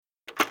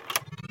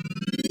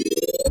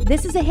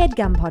This is a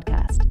HeadGum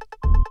podcast.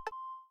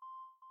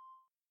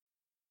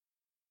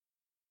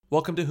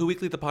 Welcome to Who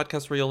Weekly, the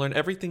podcast where you'll learn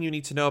everything you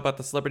need to know about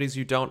the celebrities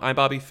you don't. I'm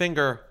Bobby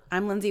Finger.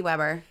 I'm Lindsay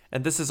Weber.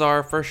 And this is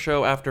our first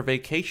show after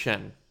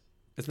vacation.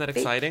 Isn't that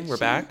exciting? We're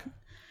back.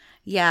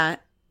 Yeah.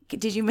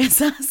 Did you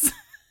miss us?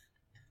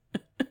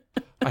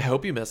 I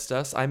hope you missed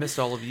us. I missed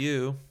all of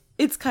you.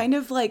 It's kind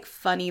of like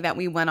funny that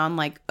we went on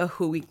like a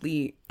Who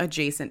Weekly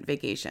adjacent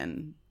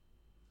vacation.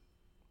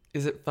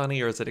 Is it funny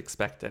or is it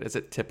expected? Is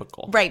it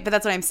typical? Right, but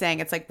that's what I'm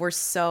saying. It's like we're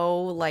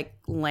so like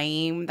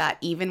lame that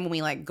even when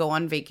we like go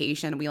on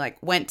vacation, we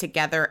like went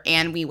together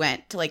and we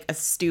went to like a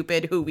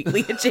stupid Who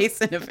Weekly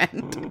adjacent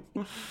event.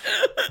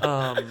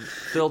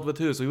 Filled with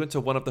who's. We went to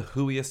one of the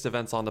whoiest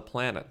events on the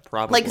planet,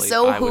 probably. Like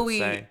so I would hooey.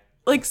 say.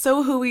 Like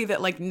so hooey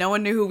that like no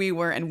one knew who we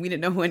were and we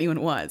didn't know who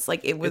anyone was.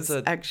 Like it was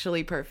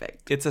actually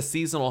perfect. It's a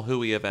seasonal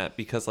hooey event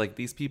because like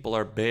these people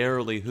are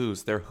barely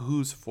who's. They're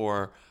who's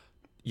for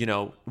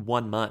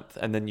 1 month,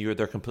 and then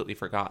they're completely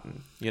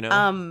forgotten,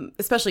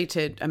 especially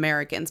to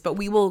Americans, but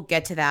we will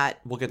get to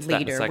that We'll get to later.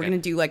 that in a second. We're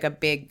going to do like a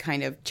big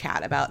kind of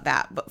chat about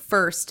that. But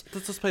first,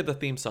 Let's just play the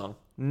theme song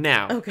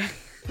now. okay.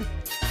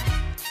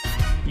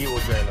 You will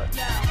dream it.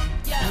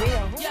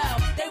 Yo,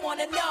 they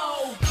wanna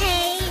know.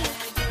 Hey,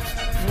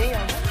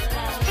 Neil.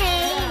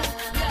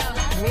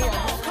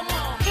 hey, Come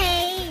on.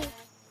 hey.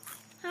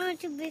 I want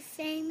to be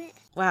famous.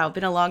 Wow,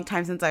 been a long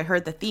time since I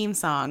heard the theme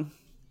song.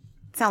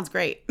 Sounds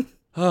great.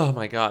 Oh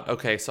my god.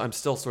 Okay, so I'm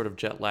still sort of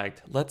jet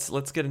lagged. Let's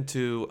get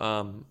into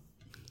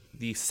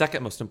the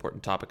second most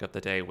important topic of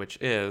the day, which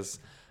is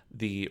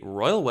the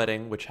royal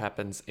wedding, which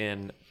happens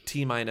in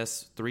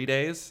T-minus 3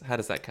 days. How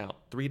does that count?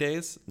 3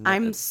 days? No,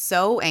 I'm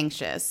so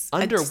anxious.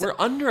 we're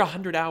under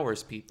 100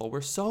 hours, people.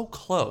 We're so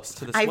close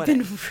to this I've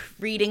wedding. been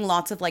reading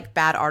lots of like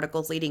bad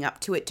articles leading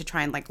up to it to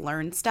try and like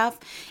learn stuff.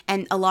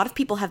 And a lot of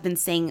people have been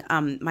saying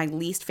my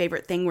least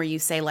favorite thing where you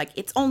say like,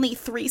 it's only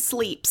 3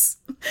 sleeps.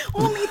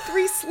 Only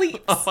 3 sleeps.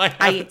 Oh, I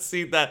haven't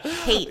seen that.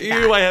 hate Ew,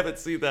 that. I haven't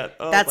seen that.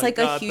 Oh, That's my like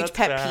God, a huge that's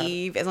pet bad.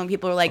 peeve is when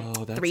people are like,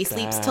 Oh, that's 3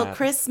 sleeps till bad.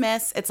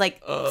 Christmas. It's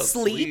like,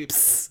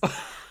 sleeps.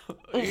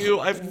 Ew,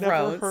 I've never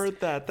Gross. heard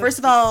that. That's First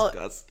of all,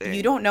 disgusting.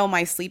 you don't know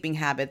my sleeping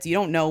habits. You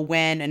don't know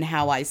when and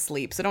how I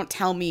sleep. So don't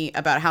tell me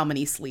about how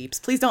many sleeps.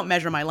 Please don't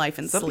measure my life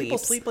in Some sleeps. people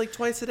sleep like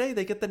twice a day.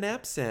 They get the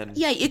naps in.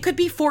 Yeah, it could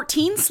be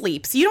 14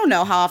 sleeps. You don't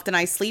know how often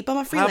I sleep. I'm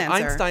a freelancer.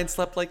 Einstein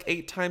slept like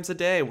 8 times a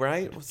day,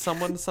 right?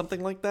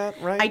 Something like that,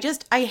 right?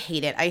 I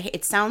hate it.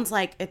 It sounds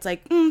like it's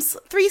like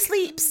 3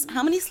 sleeps.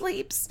 How many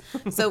sleeps?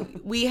 So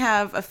we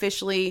have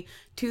officially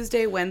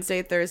Tuesday,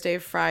 Wednesday, Thursday,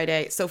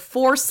 Friday. So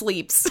 4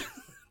 sleeps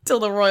till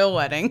the royal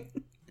wedding.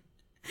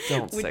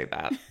 Don't say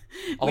that.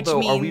 Although,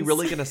 are we means-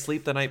 really going to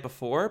sleep the night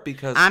before?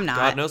 Because I'm not.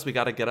 God knows we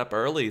got to get up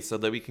early so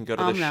that we can go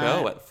to the I'm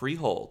show not. at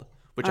Freehold,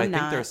 which I'm I think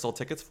there not. are still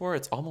tickets for.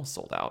 It's almost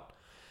sold out.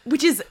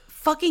 Which is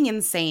fucking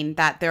insane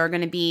that there are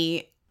going to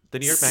be The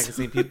New York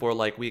Magazine people were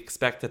like, we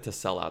expect it to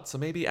sell out. So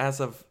maybe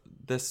as of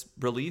this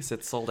release,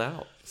 it's sold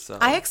out. So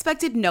I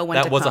expected no one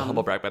that to was come. a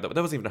humble brag, by the way.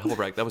 That wasn't even a humble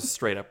brag. That was a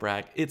straight up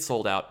brag. It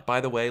sold out. By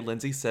the way,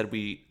 Lindsay said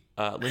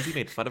Lindsay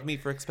made fun of me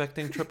for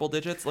expecting triple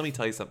digits. Let me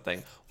tell you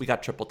something. We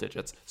got triple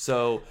digits.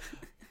 So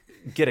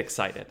get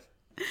excited.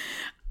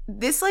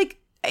 This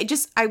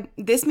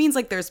this means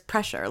like there's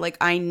pressure. Like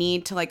I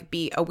need to like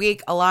be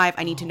awake, alive.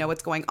 I need to know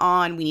what's going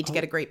on. We need to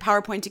get a great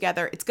PowerPoint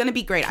together. It's going to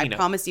be great. Keynote. I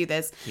promise you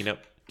this. Keynote.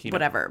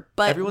 Whatever.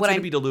 But everyone's what going to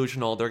I'm be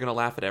delusional. They're going to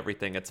laugh at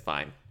everything. It's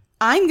fine.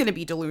 I'm going to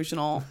be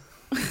delusional.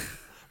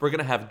 We're going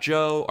to have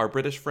Joe, our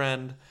British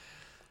friend.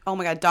 Oh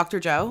my God, Dr.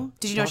 Joe?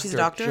 Did you know she's a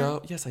doctor?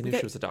 Joe. Yes, I knew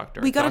she was a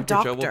doctor. We got a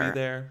Dr. Joe will doctor. be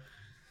there.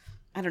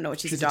 I don't know what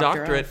she's She's a a doctor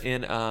doctorate of.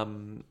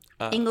 in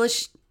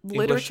English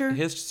literature? English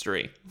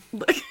history.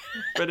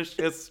 British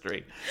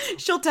history.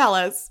 She'll tell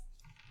us.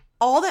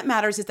 All that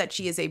matters is that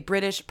she is a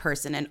British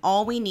person, and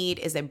all we need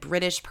is a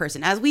British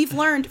person. As we've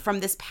learned from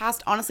this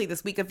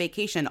week of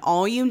vacation,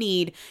 all you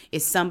need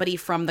is somebody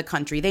from the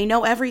country. They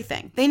know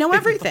everything. They know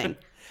everything.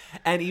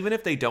 And even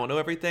if they don't know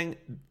everything,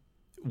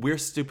 we're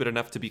stupid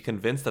enough to be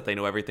convinced that they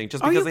know everything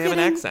just Are because you they have an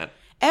kidding? accent.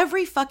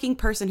 Every fucking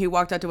person who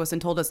walked up to us and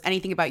told us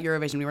anything about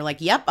Eurovision, we were like,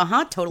 yep,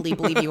 totally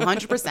believe you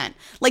 100%.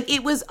 Like,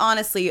 it was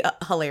honestly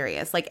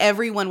hilarious. Like,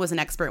 everyone was an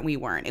expert and we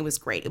weren't. It was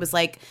great. It was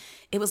like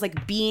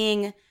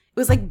being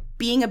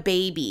a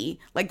baby,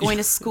 like going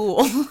to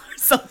school or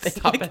something.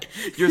 Stop Like,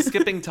 it. You're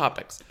skipping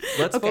topics.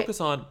 Let's Okay. focus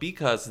on,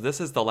 because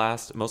this is the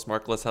last most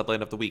markless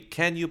headline of the week.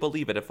 Can you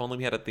believe it? If only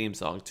we had a theme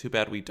song. Too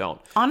bad we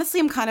don't. honestly,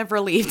 I'm kind of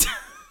relieved.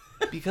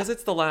 Because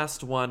it's the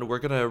last one, we're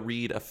going to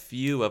read a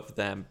few of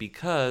them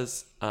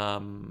because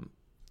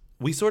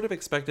we sort of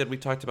expected, we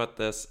talked about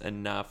this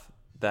enough,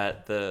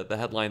 that the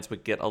headlines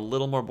would get a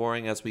little more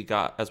boring as we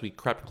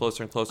crept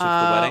closer and closer to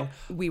the wedding.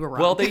 We were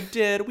wrong. Well, they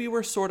did. We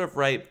were sort of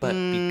right, but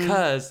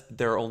because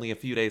there are only a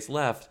few days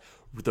left,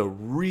 the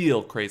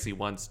real crazy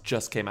ones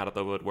just came out of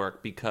the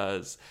woodwork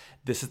because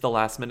this is the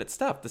last minute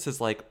stuff. This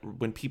is like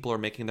when people are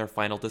making their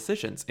final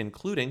decisions,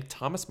 including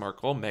Thomas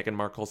Markle, Meghan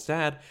Markle's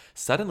dad,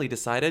 suddenly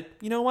decided,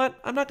 you know what,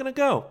 I'm not going to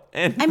go.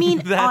 And I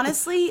mean,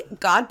 honestly,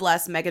 God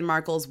bless Meghan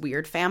Markle's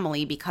weird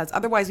family, because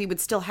otherwise we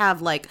would still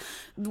have like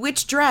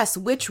which dress,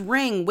 which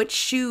ring, which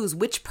shoes,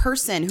 which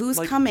person, who's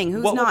Like, coming,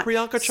 who's what will not.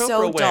 Priyanka Chopra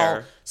so wear?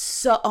 dull.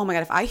 So, oh my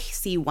God, if I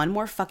see one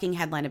more fucking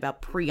headline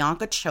about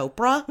Priyanka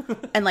Chopra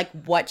and like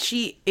what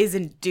she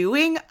isn't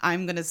doing,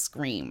 I'm going to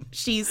scream.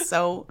 She's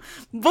so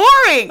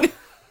boring.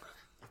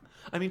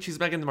 I mean, she's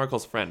Meghan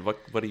Markle's friend. What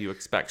do you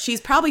expect?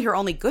 She's probably her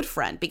only good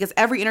friend, because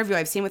every interview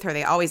I've seen with her,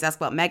 they always ask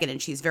about Meghan,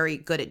 and she's very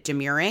good at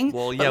demurring.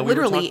 Well, But yeah,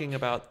 literally,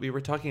 we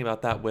were talking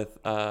about that with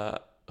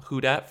Who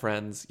Dat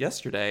friends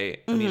yesterday,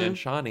 Amina and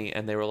Shani,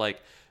 and they were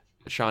like,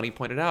 Shani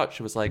pointed out,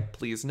 she was like,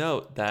 please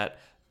note that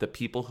the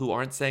people who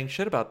aren't saying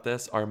shit about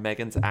this are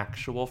Meghan's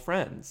actual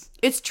friends.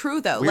 it's true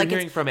though. We're like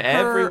hearing it's from her-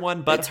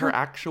 everyone but it's her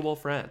actual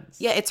friends.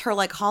 Yeah, it's her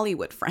like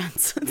Hollywood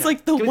friends. It's Yeah.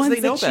 like the Because ones they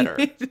know that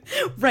she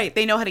better. right.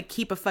 They know how to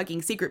keep a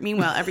fucking secret.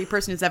 Meanwhile, every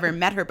person who's ever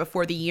met her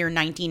before the year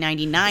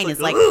 1999 is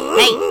like,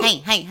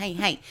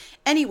 hey.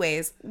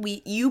 Anyways,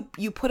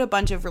 you put a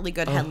bunch of really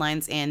good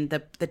headlines in. The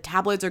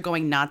tabloids are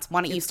going nuts.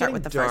 Why don't you start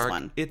with the dark. first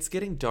one? It's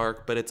getting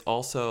dark, but it's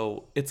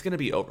going to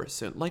be over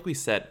soon. Like we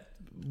said,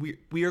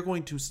 we are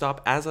going to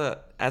stop as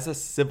a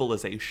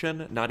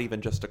civilization, not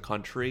even just a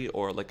country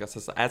or like as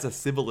a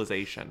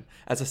civilization,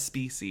 as a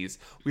species.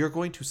 We are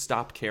going to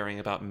stop caring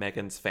about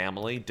Meghan's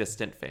family,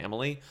 distant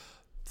family,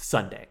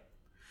 Sunday.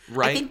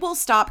 Right? I think we'll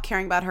stop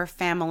caring about her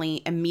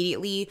family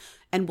immediately,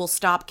 and we'll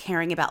stop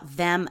caring about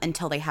them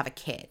until they have a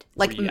kid.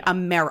 Like Yeah.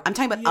 I'm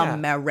talking about Yeah.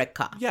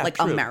 America. Yeah, like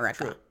true,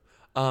 America. true.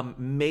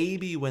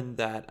 Maybe when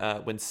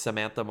when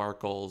Samantha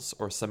Markle's,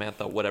 or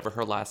Samantha, whatever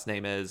her last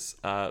name is,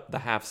 the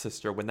half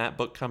sister, when that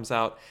book comes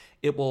out,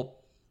 it will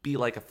be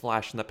like a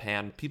flash in the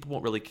pan. People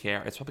won't really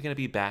care. It's probably going to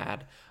be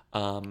bad.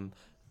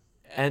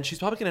 And she's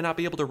probably going to not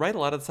be able to write a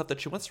lot of the stuff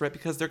that she wants to write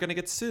because they're going to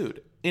get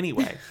sued.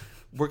 Anyway,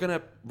 we're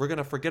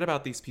gonna forget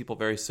about these people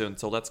very soon.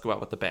 So let's go out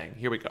with a bang.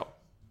 Here we go.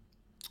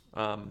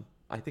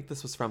 I think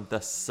this was from The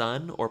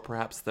Sun or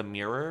perhaps The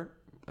Mirror.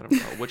 I don't know.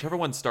 Whichever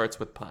one starts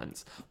with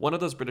puns. One of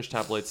those British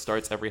tabloids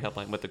starts every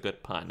headline with a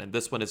good pun, and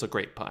this one is a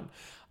great pun.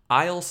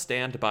 I'll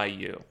stand by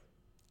you.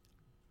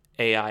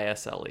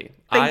 AISLE.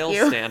 I'll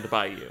you. stand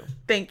by you.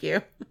 Thank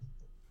you.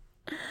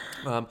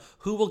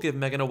 Who will give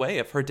Meghan away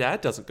if her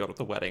dad doesn't go to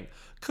the wedding?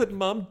 Could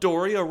Mum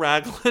Doria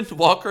Ragland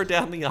walk her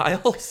down the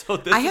aisle? So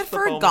this I is had the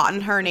moment.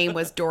 forgotten her name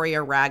was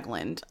Doria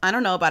Ragland. I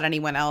don't know about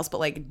anyone else, but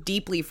like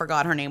deeply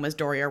forgot her name was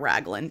Doria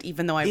Ragland,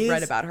 even though I've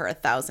read about her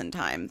 1,000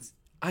 times.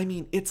 I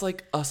mean, it's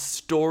like a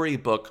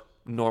storybook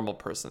normal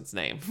person's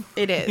name.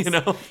 It is. You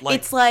know?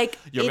 It's like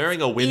you're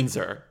marrying a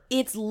Windsor.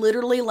 It's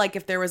literally like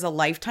if there was a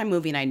Lifetime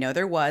movie, and I know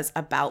there was,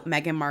 about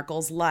Meghan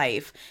Markle's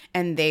life,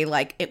 and they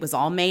like it was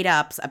all made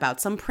up about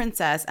some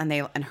princess, and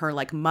her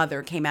like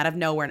mother came out of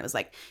nowhere, and it was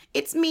like,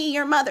 it's me,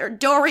 your mother,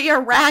 Doria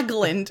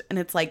Ragland, and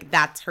it's like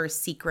that's her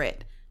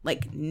secret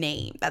like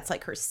name. That's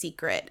like her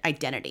secret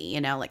identity,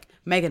 you know? Like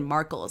Meghan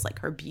Markle is like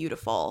her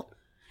beautiful.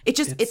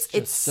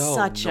 It's so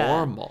such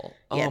normal.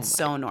 Yeah, Oh it's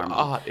my so normal.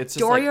 God. It's just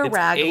Doria like, it's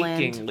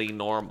Ragland. achingly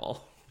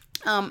normal.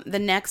 The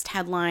next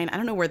headline, I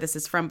don't know where this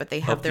is from, but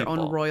they have their own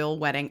People. royal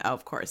wedding. Oh,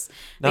 of course.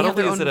 Not They have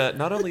only their is own-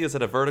 not only is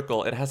it a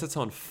vertical, it has its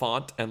own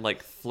font and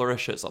like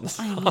flourishes on the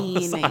I on the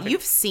mean, side.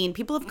 you've seen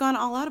people have gone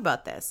all out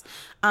about this.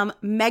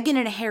 Meghan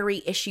and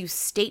Harry issue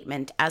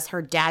statement as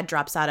her dad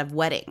drops out of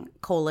wedding,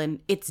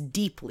 it's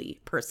deeply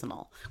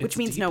personal, which It's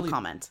means no deeply-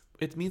 comment.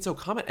 It means no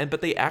comment.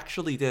 But they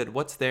actually did.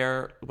 What's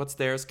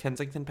theirs?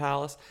 Kensington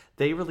Palace.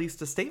 They released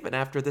a statement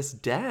after this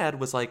dad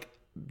was like,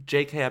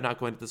 JK, I'm not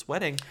going to this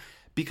wedding,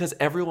 because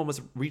everyone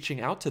was reaching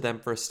out to them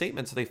for a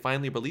statement. So they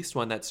finally released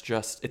one that's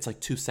it's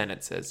like 2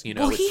 sentences, you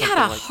know. Well, it's he had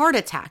something a like, heart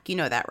attack. You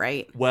know that,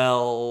 right?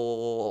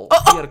 Well,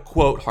 he had a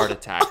quote heart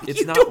attack.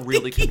 It's You not don't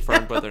really think he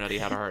confirmed had- whether or not he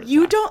had a heart attack.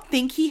 You don't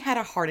think he had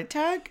a heart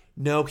attack?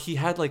 No, he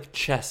had like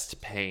chest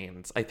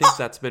pains. I think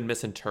that's been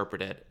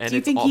misinterpreted. And Do you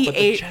it's think all, he but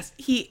the ate? chest-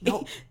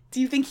 Do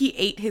you think he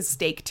ate his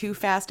steak too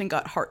fast and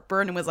got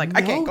heartburn and was like,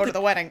 I can't go to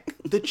the wedding?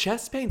 The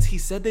chest pains, he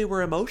said they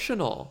were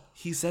emotional.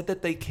 He said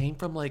that they came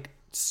from like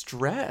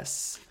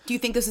stress. Do you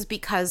think this is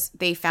because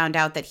they found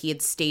out that he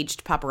had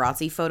staged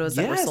paparazzi photos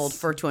that were Yes. sold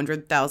for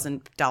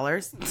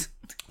 $200,000?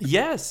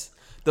 Yes.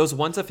 Those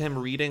ones of him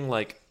reading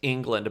like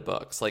England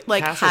books, like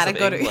Like Castles how to of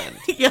go England.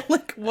 to yeah,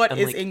 like what And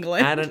is like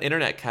England? at an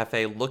internet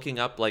cafe looking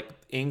up like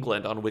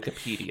England on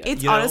Wikipedia.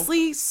 It's you know?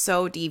 honestly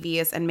so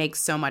devious and makes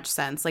so much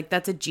sense. Like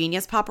that's a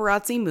genius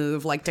paparazzi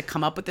move, like to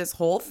come up with this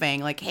whole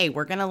thing. Like, hey,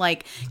 we're gonna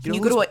like, can know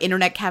you go to who's- an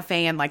internet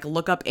cafe and like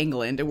look up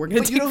England, and we're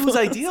gonna But you take know whose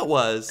photos. idea it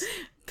was?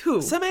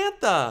 Who?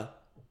 Samantha.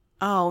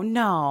 Oh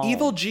no,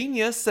 Evil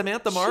genius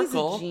Samantha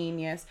Markle. She's a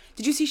genius.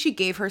 Did you see she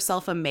gave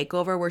herself a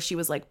makeover where she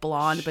was like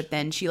blonde, but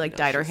then she like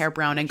dyed her hair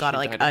brown and got she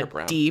like dyed her a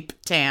brown. deep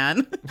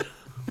tan,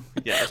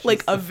 Yeah,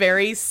 like she's- a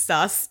very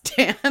sus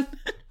tan.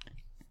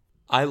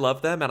 I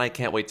love them, and I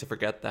can't wait to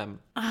forget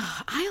them.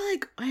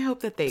 I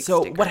hope that they.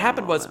 So stick what around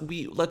happened all was of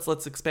them.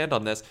 let's expand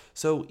on this.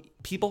 So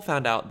people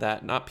found out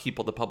that, not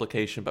people, the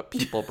publication, but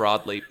people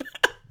broadly,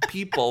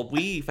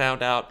 we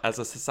found out as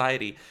a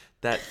society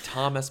that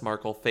Thomas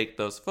Markle faked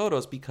those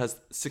photos because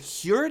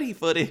security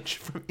footage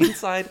from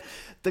inside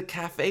the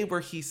cafe where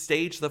he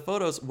staged the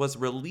photos was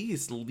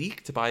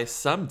leaked by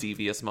some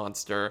devious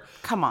monster.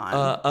 Come on.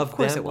 Of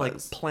course them it like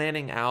was.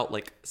 planning out,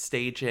 like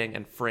staging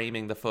and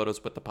framing the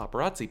photos with the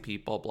paparazzi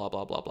people, blah,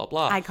 blah, blah, blah,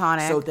 blah.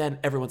 Iconic. So then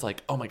everyone's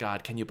like, oh my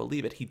God, can you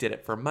believe it? He did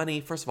it for money.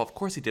 First of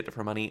course he did it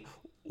for money.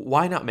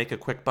 Why not make a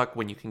quick buck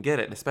when you can get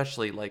it? And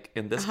especially like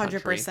in this country.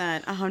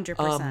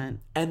 100%.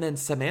 And then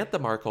Samantha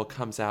Markle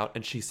comes out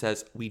and she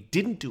says, we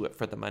didn't do it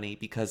for the money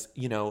because,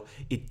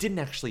 it didn't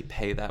actually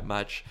pay that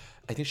much.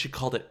 I think she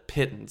called it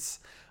pittance.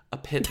 A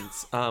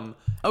pittance.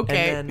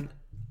 Okay. And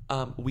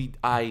then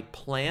I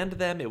planned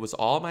them. It was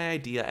all my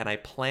idea. And I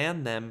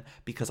planned them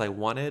because I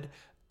wanted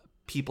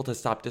people to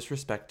stop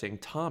disrespecting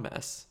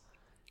Thomas.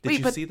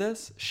 Did you see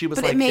this? She was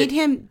But like,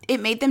 it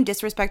made them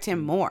disrespect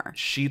him more.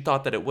 she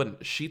thought that it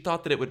wouldn't. She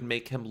thought that it would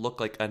make him look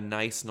like a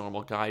nice,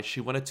 normal guy. She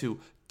wanted to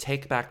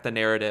take back the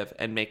narrative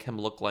and make him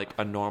look like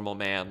a normal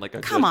man, like a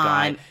good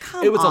guy.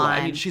 Come It was a lie. I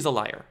on. mean, she's a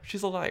liar.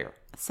 She's a liar.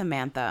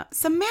 Samantha.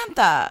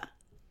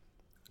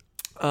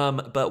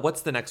 But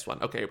what's the next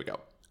one? Okay, here we go.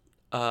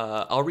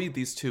 I'll read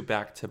these two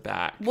back to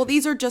back. Well,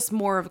 these are just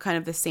more of kind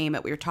of the same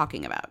that we were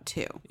talking about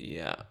too.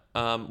 Yeah.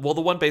 Well,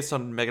 the one based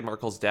on Meghan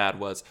Markle's dad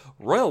was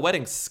royal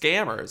wedding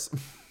scammers.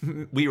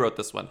 We wrote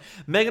this one.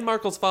 Meghan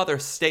Markle's father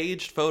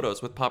staged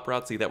photos with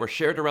paparazzi that were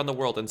shared around the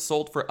world and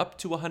sold for up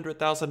to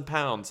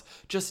 £100,000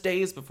 just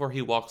days before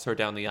he walks her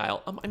down the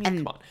aisle.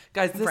 Come on.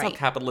 Guys, this is how right.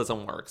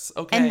 capitalism works,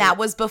 okay? And that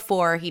was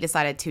before he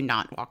decided to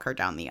not walk her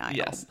down the aisle.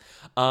 Yes.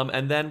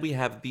 And then we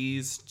have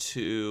these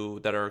two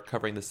that are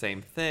covering the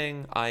same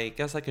thing. I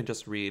guess I can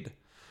just read.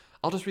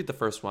 I'll just read the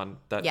first one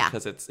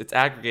because it's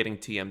aggregating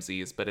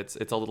TMZs, but it's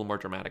a little more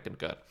dramatic and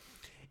good.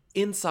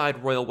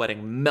 Inside royal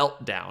wedding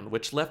meltdown,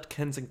 which left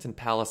Kensington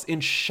Palace in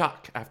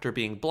shock after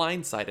being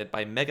blindsided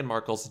by Meghan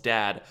Markle's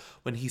dad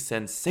when he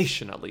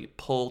sensationally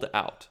pulled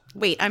out.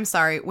 Wait, I'm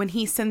sorry. When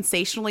he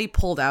sensationally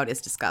pulled out is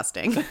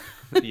disgusting.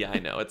 Yeah, I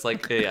know. It's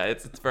like,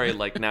 it's very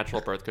like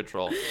natural birth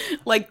control.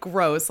 Like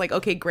gross. Like,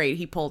 okay, great.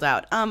 He pulled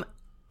out.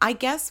 I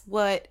guess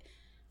what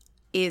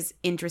is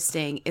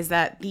interesting is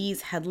that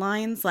these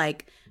headlines,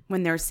 like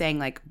when they're saying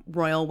like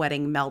royal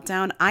wedding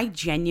meltdown, I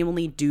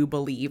genuinely do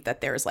believe that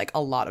there's like a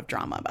lot of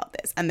drama about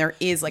this. And there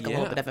is like a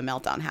little bit of a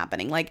meltdown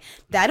happening. Like,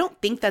 I don't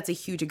think that's a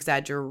huge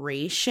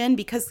exaggeration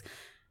because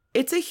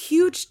it's a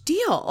huge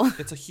deal.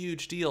 It's a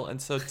huge deal.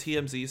 And so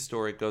TMZ's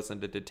story goes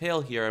into detail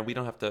here, and we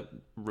don't have to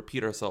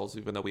repeat ourselves,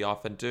 even though we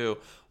often do.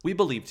 We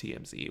believe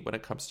TMZ when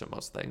it comes to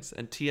most things.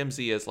 And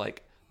TMZ is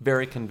like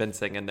very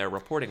convincing in their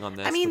reporting on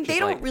this. I mean, which they is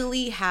don't like,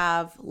 really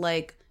have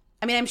like,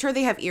 I mean, I'm sure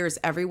they have ears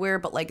everywhere,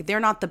 but like they're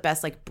not the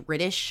best like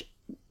British,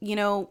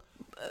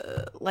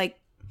 like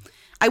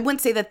I wouldn't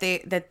say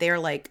that they're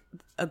like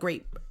a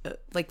great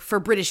like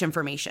for British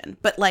information,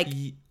 but like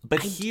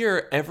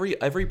here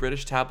every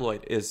British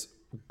tabloid is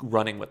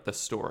running with this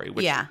story,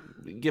 which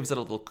gives it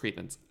a little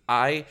credence.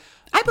 I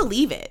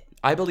believe it.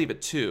 I believe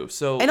it too.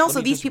 So, and also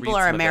let me these just people read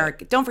are some of it.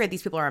 American. Don't forget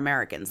these people are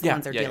Americans, the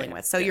ones they're dealing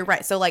with. So you're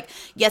right. So like,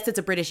 yes, it's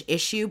a British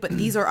issue, but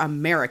these are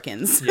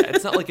Americans. Yeah,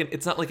 it's not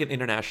like an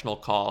international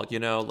call,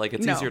 like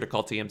it's easier to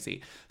call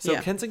TMZ. So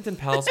Kensington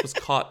Palace was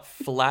caught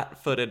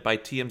flat-footed by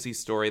TMZ's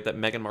story that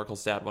Meghan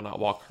Markle's dad will not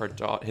walk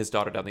his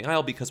daughter down the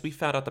aisle because we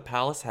found out the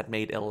palace had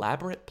made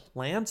elaborate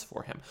plans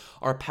for him.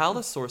 Our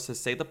palace sources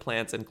say the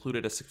plans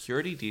included a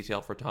security detail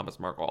for Thomas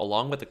Markle,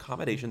 along with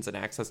accommodations and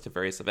access to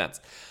various events.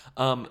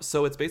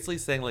 So it's basically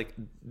saying like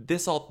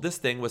this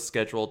thing was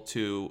scheduled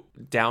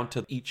down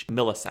to each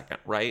millisecond,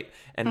 right?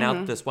 And now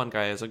that this one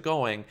guy isn't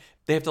going,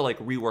 they have to like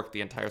rework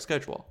the entire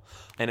schedule,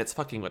 and it's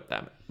fucking with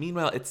them.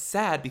 Meanwhile, it's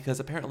sad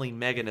because apparently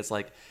Meghan is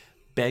like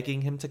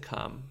begging him to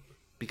come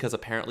because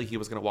apparently he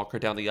was going to walk her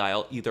down the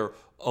aisle either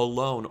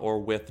alone or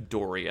with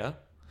Doria.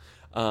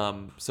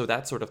 So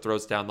that sort of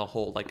throws down the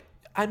whole like.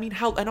 I mean,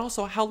 how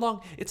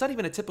long? It's not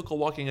even a typical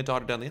walking a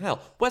daughter down the aisle.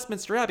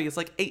 Westminster Abbey is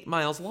like 8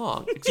 miles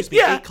long. Excuse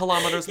me, 8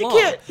 kilometers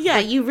long.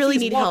 You really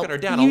need help. Walking her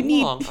down a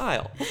long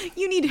aisle.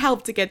 You need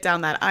help to get down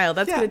that aisle.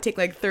 That's going to take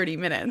like 30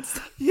 minutes.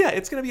 Yeah,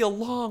 it's going to be a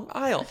long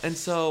aisle. And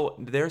so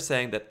they're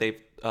saying that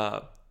they've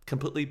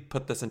completely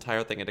put this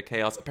entire thing into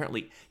chaos.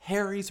 Apparently,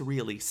 Harry's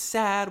really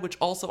sad, which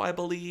also I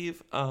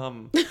believe.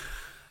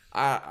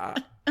 I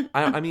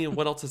mean,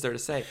 what else is there to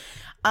say?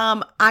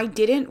 I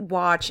didn't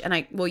watch,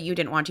 you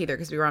didn't watch either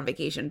because we were on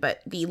vacation,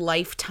 but the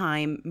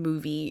Lifetime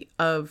movie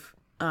of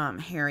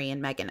Harry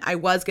and Meghan. I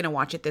was going to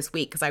watch it this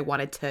week because I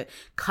wanted to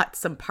cut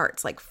some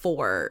parts like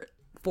for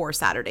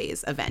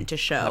Saturday's event to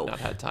show. I've not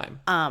had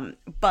time.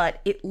 But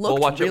it looked we'll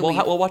watch really...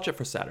 We'll watch it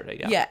for Saturday,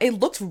 yeah. Yeah, it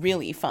looked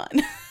really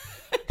fun.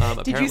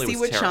 Did you see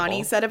what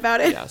Shawnee said about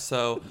it? Yeah,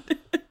 so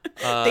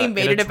They in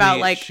made a it about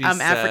tweet, like she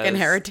African says,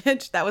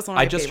 heritage. That was one of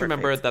my I just favorite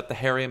remember things. that the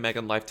Harry and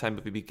Meghan lifetime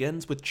movie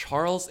begins with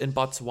Charles in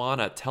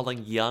Botswana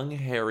telling young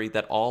Harry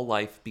that all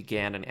life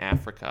began in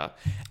Africa,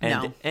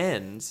 and No.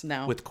 ends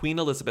No. with Queen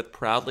Elizabeth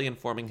proudly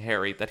informing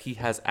Harry that he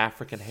has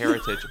African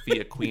heritage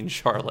via Queen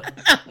Charlotte.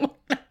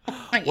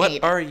 I hate What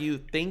it. are you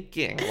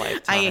thinking,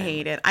 Lifetime? I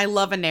hate it. I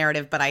love a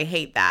narrative, but I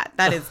hate that.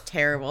 That is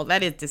terrible.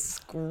 That is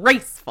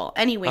disgraceful.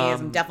 Anyways,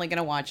 I'm definitely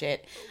gonna watch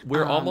it.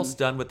 We're almost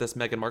done with this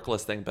Meghan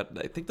Markle-less thing, but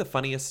I think the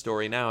funniest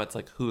story now, it's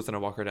like, who's going to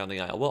walk her down the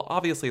aisle? Well,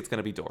 obviously it's going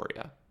to be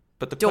Doria.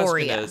 But the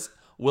Doria. question is,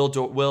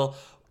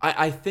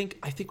 I think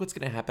what's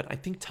going to happen, I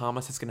think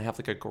Thomas is going to have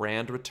like a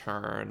grand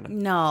return.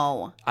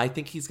 No. I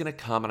think he's going to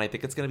come, and I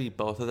think it's going to be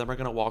both of them are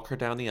going to walk her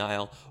down the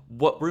aisle.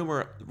 What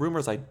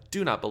rumors I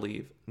do not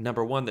believe.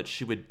 Number one, that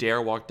she would dare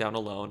walk down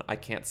alone. I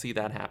can't see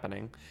that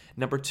happening.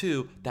 Number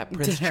two, that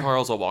Prince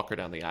Charles will walk her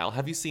down the aisle.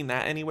 Have you seen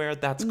that anywhere?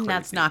 That's crazy.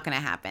 That's not gonna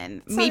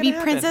happen. not Maybe gonna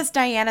happen. Princess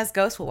Diana's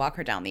ghost will walk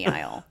her down the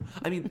aisle.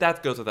 I mean,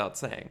 that goes without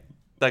saying.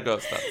 That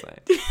goes without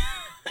saying.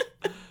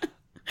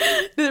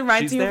 It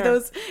reminds She's me of there.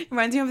 it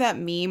reminds me of that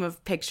meme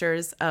of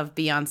pictures of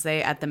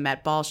Beyonce at the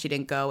Met Ball. She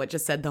didn't go. It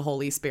just said the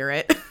Holy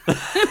Spirit.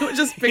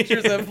 Just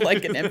pictures of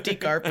like an empty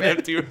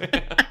carpet.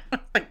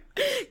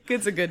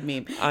 It's a good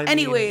meme. I mean-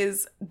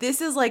 Anyways, this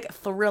is like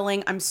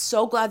thrilling. I'm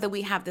so glad that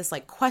we have this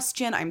like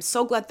question. I'm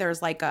so glad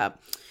there's like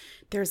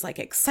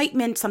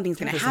excitement. Something's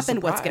gonna there's a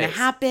happen. What's gonna surprise.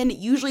 happen?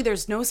 Usually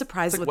there's no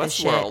surprise like with this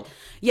shit. Westworld.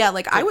 Yeah,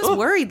 like I was oh.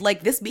 worried.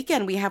 Like this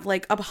weekend we have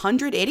like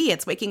 100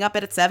 idiots waking up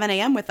at 7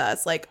 a.m. with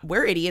us. Like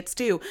we're idiots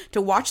too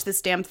to watch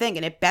this damn thing,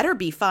 and it better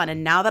be fun.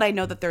 And now that I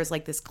know that there's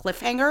like this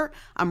cliffhanger,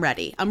 I'm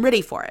ready. I'm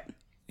ready for it.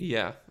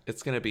 Yeah,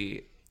 it's gonna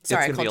be.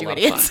 Sorry, I it's gonna called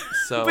be you a lot of idiots. fun.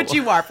 So, But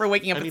you are for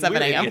waking up I at mean, 7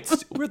 we're a.m.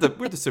 idiots.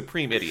 We're the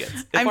supreme idiots.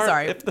 If I'm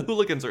sorry. If the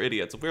hooligans are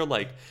idiots, we're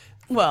like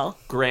Well,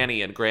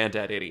 granny and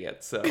granddad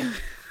idiots. So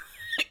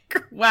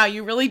wow,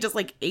 you really just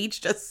like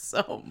aged us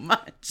so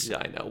much. yeah,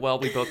 I know. Well,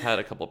 we both had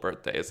a couple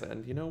birthdays,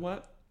 and you know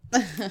what?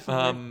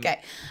 Okay.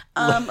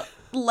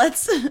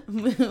 Let's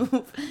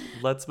move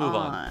Let's move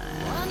on.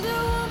 Wonder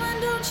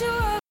Woman, don't you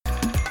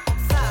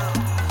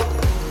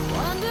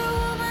Wonder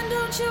Woman,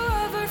 don't you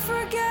ever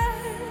forget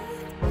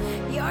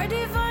you're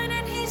divine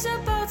and he's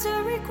about to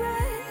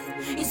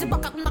regret. He's a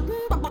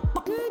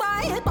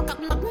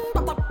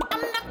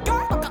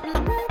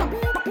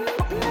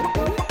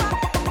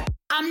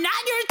I'm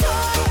not your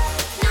toy,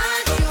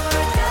 not your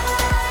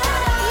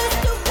toy. You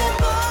stupid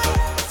boy,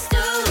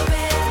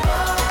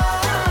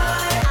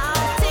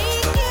 I'll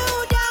take you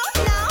down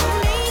now,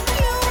 make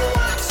you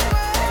watch me.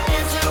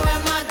 Dancing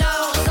with my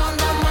dolls on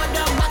the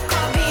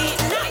motherfucker beat.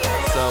 Not your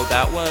So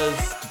that was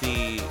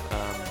the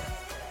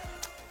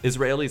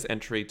Israelis'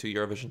 entry to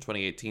Eurovision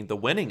 2018, the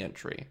winning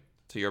entry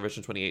to Eurovision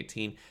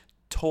 2018,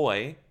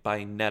 "Toy"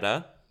 by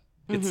Netta.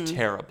 It's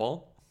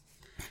terrible.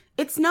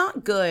 It's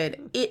not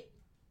good. It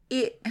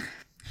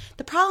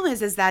the problem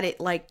is that it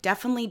like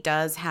definitely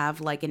does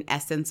have like an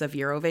essence of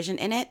Eurovision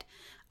in it.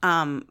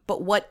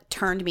 But what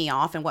turned me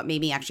off and what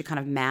made me actually kind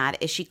of mad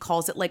is she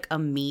calls it like a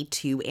Me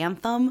Too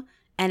anthem.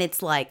 And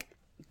it's like,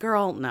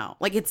 girl, no.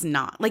 Like it's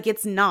not. Like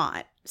it's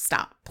not.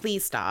 Stop.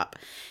 Please stop.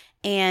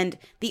 And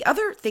the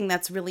other thing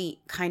that's really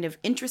kind of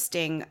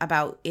interesting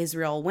about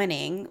Israel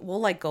winning, we'll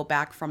like go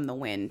back from the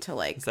win to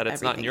like Is that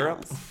it's not in everything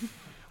Europe? else.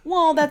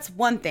 Well, that's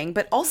one thing,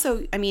 but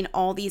also, I mean,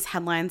 all these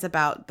headlines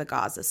about the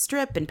Gaza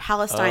Strip and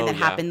Palestine Oh, that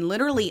yeah. happened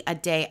literally a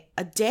day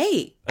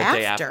day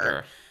after.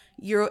 after.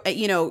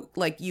 You know,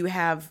 like you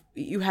have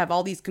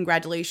all these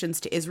congratulations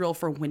to Israel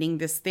for winning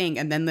this thing,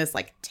 and then this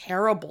like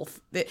terrible,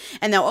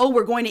 and now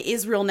we're going to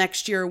Israel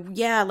next year.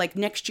 Yeah, like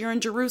next year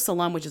in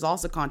Jerusalem, which is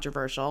also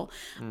controversial.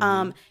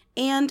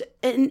 And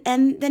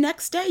the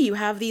next day you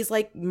have these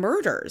like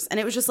murders, and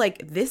it was just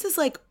like, this is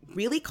like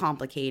really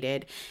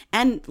complicated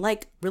and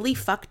like really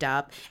fucked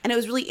up. And it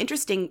was really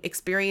interesting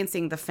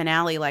experiencing the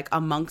finale like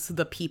amongst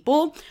the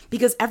people,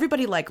 because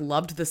everybody like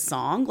loved the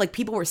song, like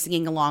people were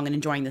singing along and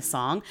enjoying the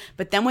song.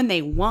 But then when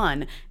they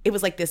won, it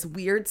was like this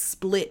weird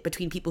split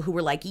between people who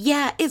were like,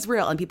 yeah,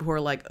 Israel, and people who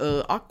were like,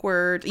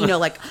 awkward, you know,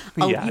 like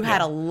Yeah, you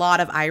had a lot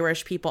of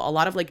Irish people, a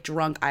lot of like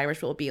drunk Irish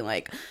people being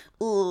like,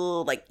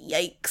 oh, like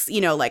yikes, you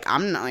know, like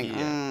I'm not like,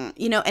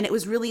 you know. And it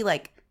was really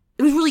like,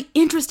 it was really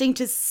interesting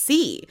to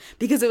see,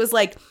 because it was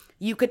like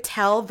you could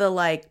tell the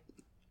like,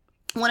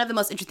 one of the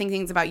most interesting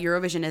things about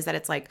Eurovision is that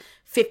it's like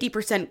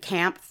 50%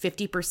 camp,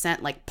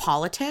 50% like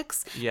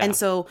politics. Yeah. And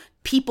so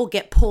people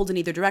get pulled in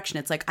either direction.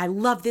 It's like, I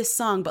love this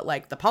song, but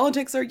like the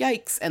politics are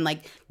yikes. And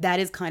like that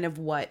is kind of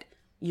what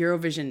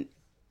Eurovision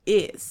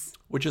is.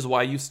 Which is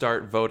why you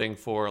start voting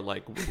for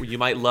like, you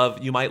might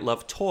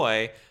love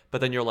Toy, but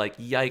then you're like,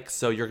 yikes,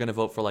 so you're gonna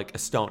vote for like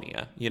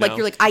Estonia, you know? Like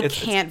you're like, I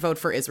It's- can't vote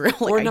for Israel.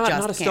 Like, or I not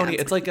just Estonia.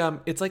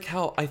 can't. It's like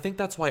how I think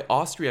that's why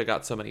Austria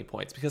got so many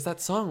points, because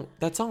that song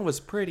was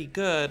pretty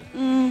good. It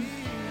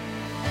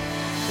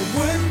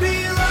wouldn't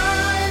be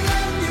right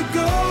letting you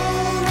go,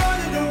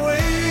 running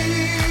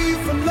away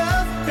from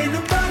love. Ain't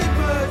nobody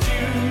but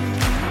you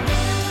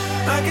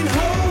I can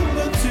hold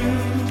on to.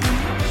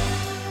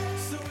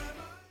 So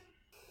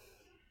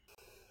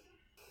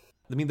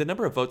I mean, the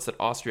number of votes that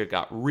Austria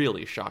got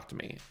really shocked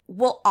me.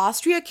 Well,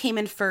 Austria came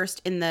in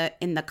first in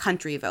the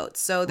country votes.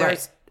 So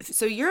there's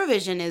so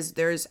Eurovision is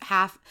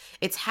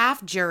it's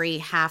half jury,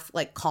 half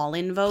like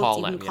call-in votes.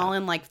 You can call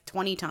in like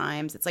 20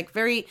 times. It's like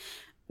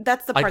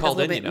that's the part that's a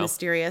little bit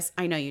mysterious.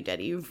 I know you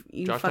did. You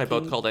Josh and I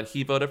both called in.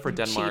 He voted for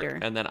Denmark, cheater.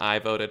 and then I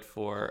voted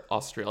for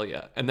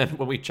Australia. And then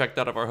when we checked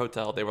out of our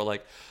hotel, they were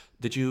like,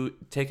 "Did you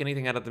take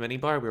anything out of the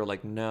minibar?" We were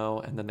like, "No."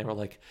 And then they were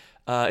like,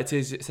 "It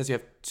says you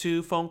have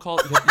 2 phone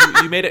calls.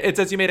 You made it. It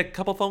says you made a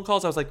couple phone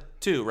calls." I was like,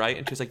 2, right?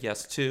 And she was like,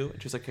 "Yes, 2."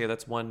 And she was like, "Okay,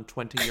 that's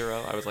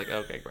 €120." I was like,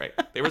 "Okay, great."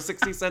 They were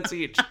 60 cents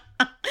each.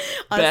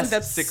 Honestly,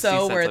 that's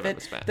so worth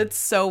it. That's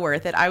so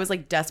worth it. I was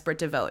like desperate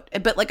to vote,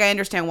 but like I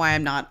understand why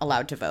I'm not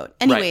allowed to vote.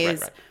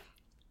 Anyways,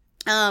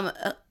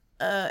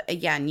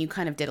 yeah, and you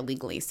kind of did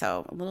illegally,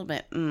 so a little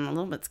bit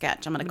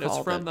sketch. I'm gonna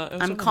call.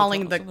 I'm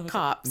calling the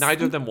cops.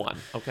 Neither of them won.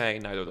 Okay,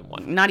 neither of them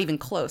won. Not even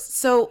close.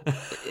 So,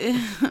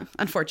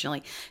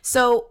 unfortunately,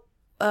 so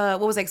what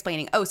was I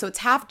explaining? Oh, so it's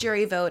half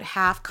jury vote,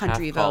 half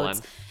country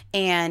votes,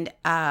 and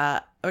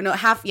half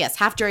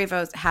jury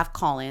votes, half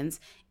call-ins,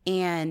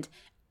 and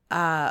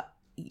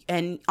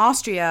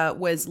Austria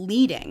was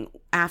leading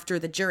after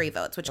the jury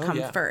votes, which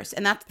come first.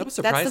 And that's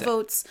the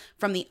votes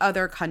from the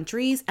other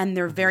countries. And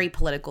they're very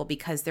political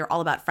because they're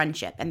all about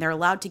friendship. And they're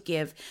allowed to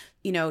give,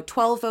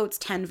 12 votes,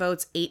 10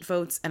 votes, 8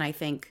 votes, and I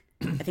think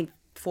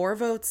 4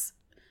 votes.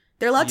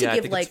 They're allowed to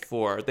give it's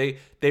 4. They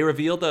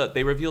reveal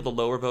the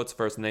lower votes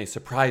first, and they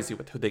surprise you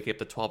with who they gave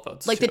the 12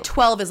 votes like to. The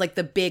 12 is like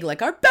the big,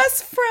 like our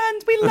best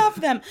friends, we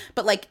love them.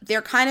 But like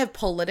they're kind of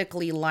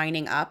politically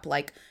lining up,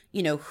 like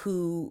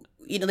who.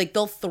 Like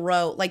they'll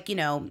throw, like,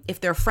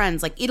 if they're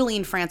friends, like Italy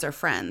and France are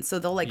friends. So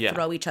they'll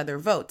throw each other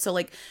votes. So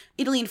like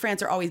Italy and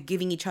France are always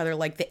giving each other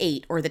like the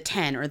 8 or the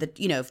 10 or the,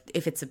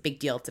 if it's a big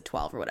deal, it's a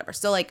 12 or whatever.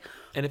 So like.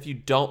 And if you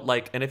don't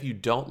like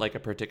a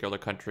particular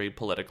country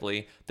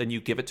politically, then you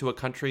give it to a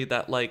country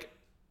that like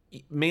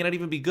may not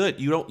even be good.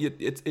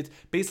 It's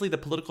basically the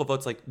political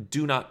votes like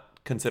do not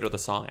consider the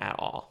song at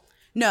all.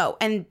 No,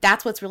 and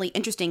that's what's really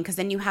interesting because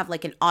then you have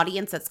like an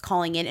audience that's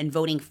calling in and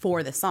voting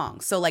for the song.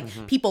 So like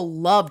people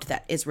loved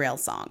that Israel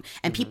song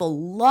and people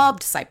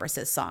loved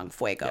Cyprus's song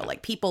Fuego. Yeah.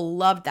 Like people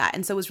loved that.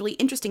 And so it was really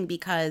interesting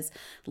because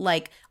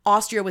like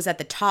Austria was at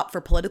the top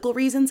for political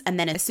reasons. And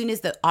then as soon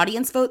as the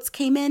audience votes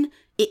came in,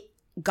 it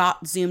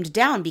got zoomed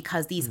down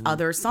because these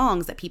other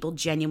songs that people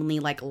genuinely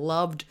like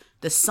loved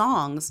the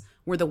songs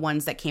were the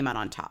ones that came out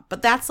on top.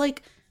 But that's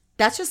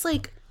just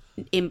like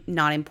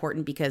not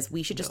important because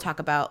we should just talk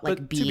about like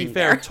but being to be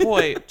fair,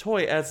 there.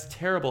 Toy as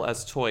terrible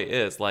as Toy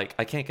is, like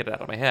I can't get it out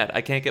of my head.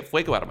 I can't get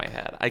Fuego out of my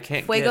head. I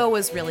can't. Fuego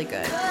was really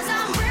good.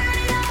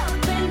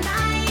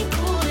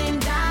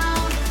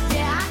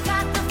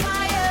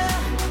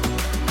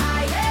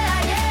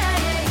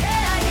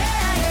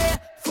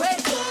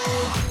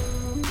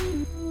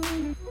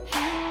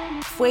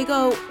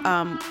 Fuego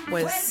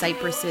was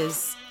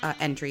Cyprus's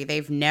entry.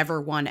 They've never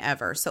won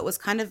ever. So it was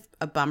kind of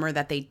a bummer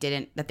that they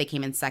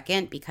came in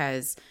second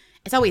because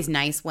it's always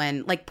nice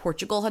when like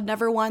Portugal had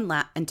never won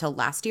until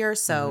last year.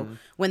 So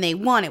when they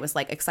won, it was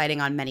like exciting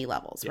on many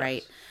levels,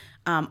 right?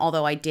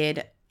 Although I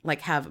did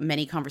like have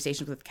many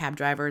conversations with cab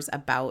drivers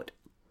about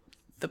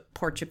the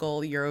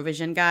Portugal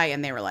Eurovision guy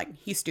and they were like,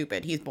 he's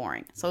stupid, he's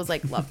boring. So I was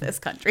like, love this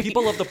country.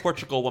 People love the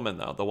Portugal woman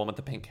though, the one with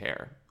the pink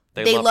hair.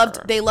 They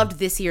loved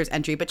this year's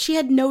entry, but she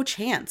had no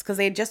chance because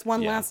they had just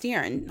won last year.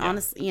 And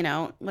honestly,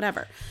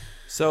 whatever.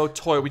 So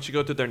Toy, we should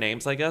go through their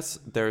names, I guess.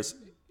 There's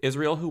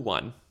Israel who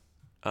won.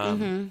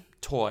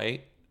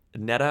 Toy,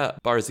 Netta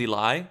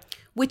Barzilai.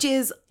 Which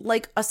is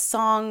like a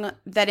song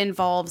that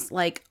involves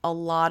like a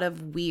lot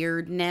of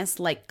weirdness,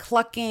 like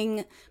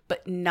clucking,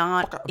 but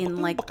not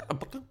in like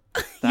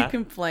you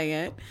can play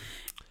it.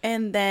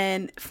 And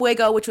then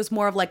Fuego, which was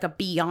more of like a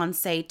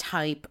Beyonce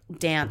type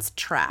dance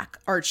track,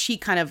 or she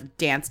kind of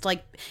danced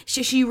like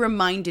she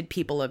reminded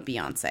people of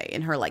Beyonce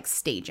in her like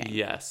staging.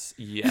 Yes.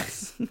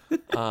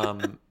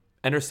 And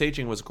her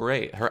staging was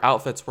great. Her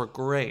outfits were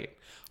great.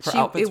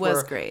 It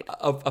was great.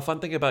 A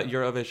fun thing about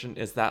Eurovision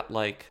is that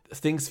like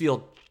things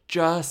feel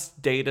just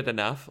dated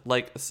enough.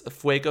 Like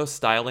Fuego's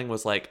styling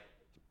was like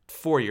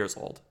 4 years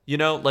old.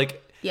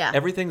 Like. Yeah.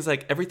 Everything's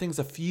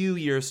a few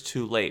years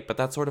too late, but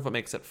that's sort of what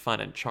makes it fun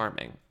and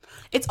charming.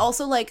 It's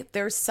also like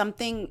there's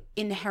something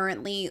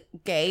inherently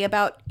gay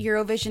about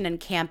Eurovision and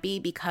campy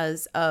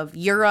because of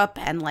Europe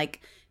and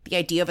like the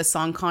idea of a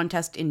song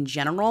contest in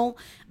general.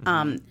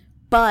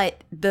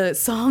 But the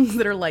songs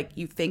that are like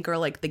you think are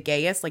like the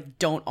gayest like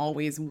don't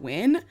always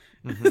win.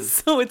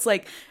 So it's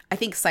like I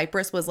think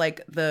Cyprus was like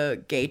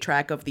the gay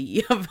track of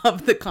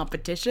the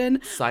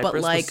competition.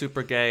 Cyprus was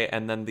super gay,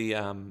 and then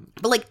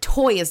but like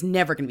Toy is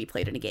never going to be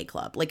played in a gay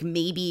club. Like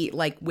maybe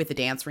like with a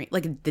dance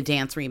the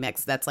dance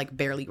remix that's like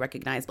barely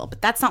recognizable, but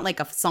that's not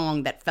like a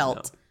song that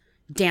felt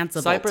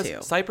danceable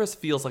too. Cyprus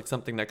feels like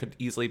something that could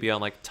easily be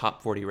on like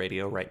top 40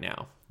 radio right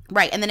now.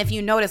 Right. And then if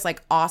you notice,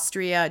 like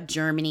Austria,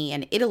 Germany,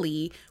 and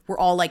Italy were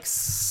all like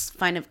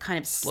kind of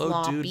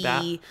Slow dude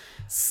sloppy,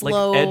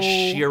 slow. Like Ed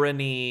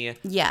Sheeran-y.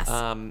 Yes.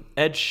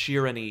 Ed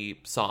Sheeran-y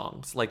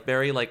songs. Like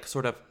very like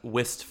sort of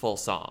wistful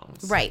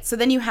songs. Right. So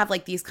then you have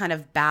like these kind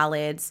of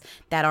ballads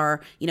that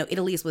are,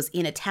 Italy's was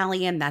in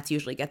Italian. That's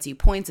usually gets you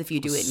points if you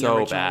do it in your So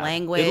original bad.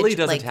 language. Italy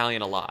does like,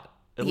 Italian a lot.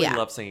 Italy Yeah.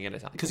 loves singing in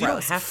Italian. Because you don't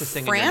gross. have to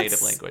sing in your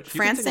native language. You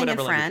France can sing sang in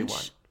whatever language you French.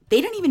 want. They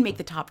didn't even make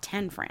the top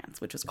 10,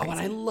 France, which was Oh, crazy. and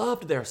I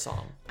loved their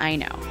song. I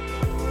know.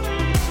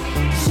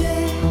 Je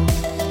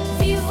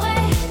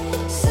vivrai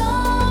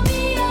sans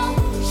bilan,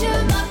 je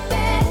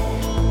m'appelle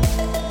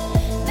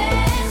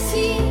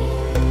Merci.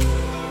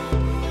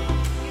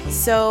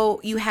 So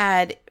you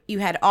had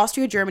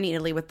Austria, Germany,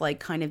 Italy with like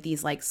kind of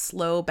these like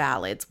slow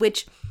ballads,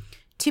 which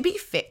to be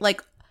fair,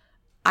 like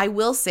I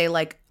will say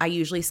like I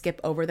usually skip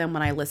over them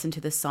when I listen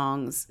to the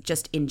songs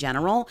just in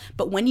general.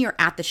 But when you're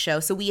at the show,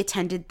 so we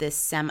attended the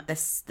second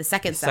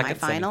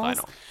semifinals.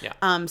 semifinal,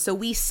 yeah. So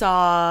we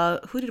saw,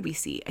 who did we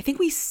see? I think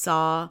we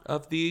saw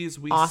Of these,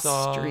 we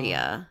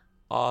Austria.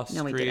 saw Austria.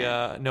 No, we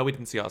didn't. No, we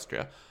didn't see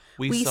Austria.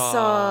 We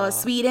saw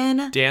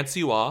Sweden, Dance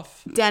You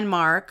Off.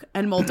 Denmark,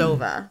 and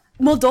Moldova.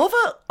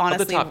 Moldova,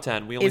 honestly, Of the top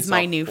 10, we only is saw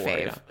my new 4,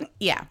 fave. yeah.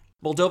 Yeah.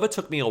 Moldova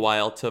took me a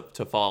while to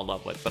fall in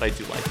love with, but I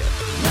do like it.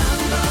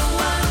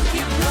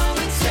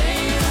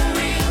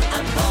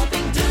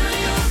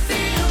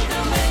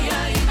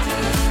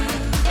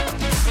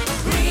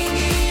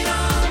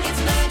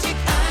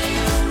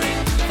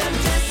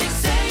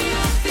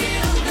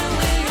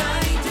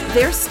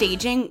 Their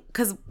staging,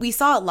 because we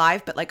saw it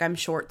live, but like I'm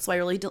short, so I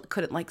really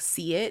couldn't like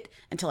see it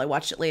until I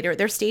watched it later.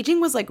 Their staging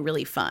was like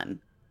really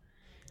fun.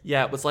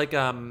 Yeah, it was like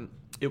 1,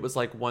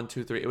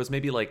 2, 3. It was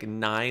maybe like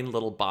 9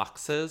 little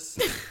boxes.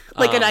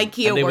 Like an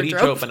IKEA and they would each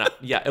wardrobe. open up.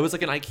 Yeah, it was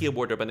like an IKEA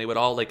wardrobe, and they would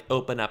all like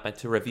open up and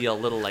to reveal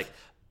little like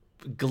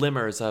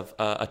glimmers of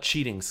a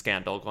cheating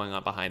scandal going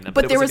on behind them.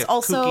 But it there was was like a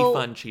also- kooky,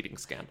 fun cheating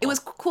scandal. It was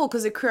cool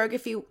because the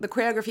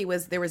choreography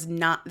was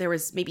there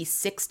was maybe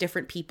 6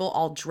 different people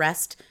all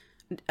dressed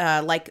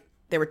like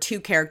there were 2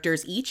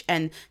 characters each,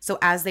 and so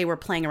as they were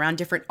playing around,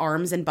 different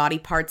arms and body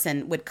parts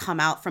and would come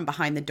out from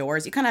behind the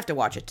doors. You kind of have to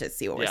watch it to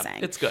see what we're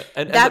saying. It's good.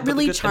 That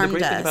really and charmed the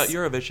great thing about us.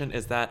 Eurovision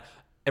is that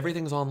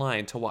everything's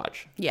online to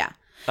watch. Yeah.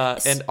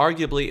 And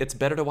arguably, it's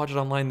better to watch it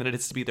online than it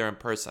is to be there in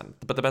person.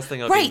 But the best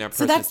thing about Right, being there in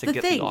so person that's is to the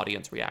get thing. the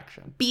audience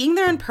reaction. Being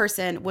there in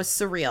person was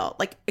surreal,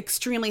 like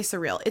extremely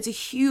surreal. It's a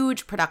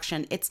huge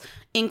production. It's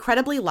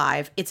incredibly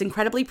live. It's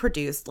incredibly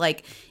produced.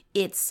 Like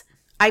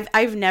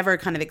I've never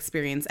kind of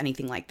experienced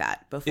anything like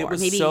that before. It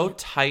was Maybe so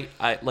tight.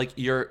 Like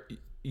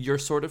you're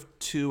sort of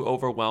too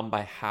overwhelmed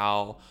by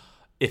how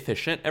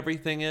efficient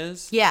everything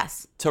is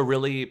yes. to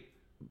really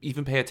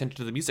even pay attention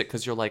to the music,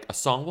 because you're like, a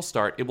song will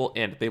start, it will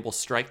end, they will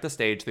strike the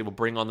stage, they will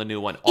bring on the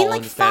new one, all In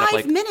like the span 5 of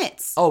like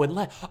minutes. Oh, and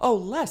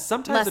less.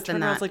 Sometimes Less the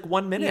than turnaround's that. like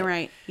 1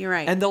 minute. You're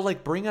right. And they'll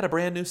like bring out a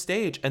brand new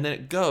stage, and then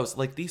it goes.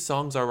 Like these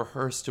songs are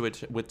rehearsed to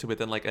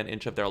within like an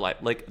inch of their life.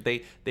 Like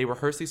they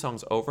rehearse these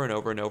songs over and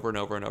over and over and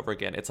over and over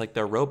again. It's like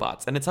they're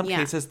robots, and in some Yeah.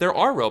 cases there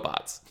are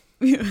robots.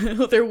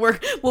 There were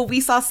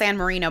we saw San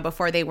Marino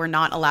before they were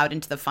not allowed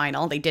into the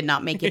final. They did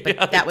not make it, but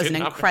Yeah, they that was did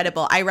an not.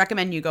 incredible. I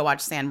recommend you go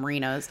watch San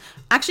Marino's.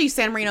 Actually,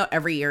 San Marino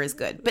every year is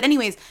good. But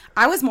anyways,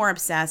 I was more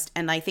obsessed,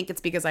 and I think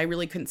it's because I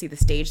really couldn't see the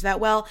stage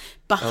that well.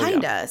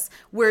 Behind us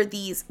were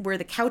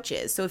the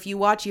couches. So if you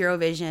watch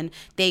Eurovision,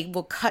 they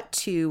will cut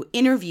to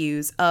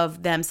interviews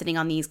of them sitting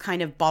on these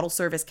kind of bottle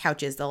service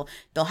couches. They'll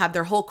have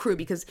their whole crew,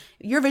 because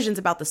Eurovision's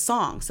about the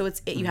song. So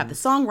you have the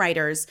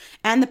songwriters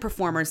and the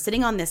performers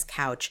sitting on this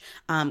couch,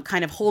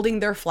 kind of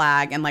holding their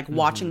flag and like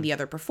watching the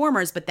other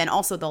performers, but then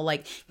also they'll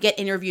like get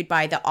interviewed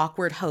by the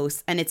awkward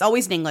hosts, and it's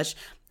always in English.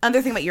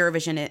 Other thing about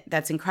Eurovision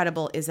that's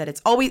incredible is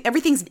that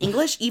everything's in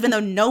English, even though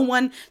no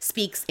one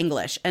speaks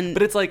English. And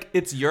But it's like,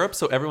 it's Europe,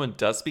 so everyone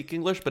does speak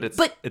English, but it's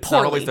not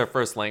poorly. always their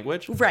first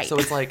language. Right. So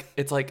it's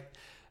like,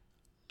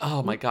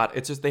 oh my God,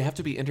 it's just, they have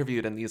to be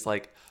interviewed in these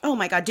like, oh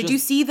my God, did you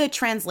see the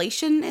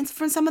translation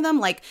from some of them?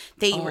 Like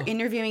they Oh. were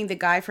interviewing the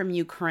guy from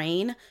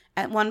Ukraine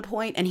at one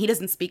point, and he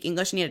doesn't speak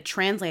English, and he had a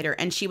translator,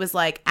 and she was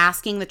like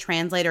asking the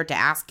translator to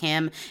ask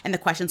him, and the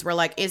questions were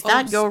like, is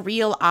that your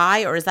real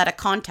eye, or is that a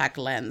contact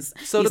lens?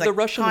 So He's did the like,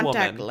 Russian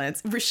contact woman.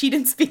 lens. She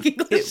didn't speak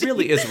English. it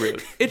really is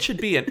rude. It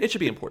should be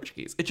in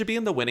Portuguese. It should be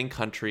in the winning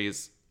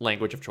country's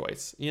language of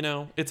choice. You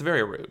know, it's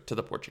very rude to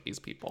the Portuguese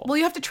people. Well,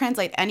 you have to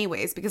translate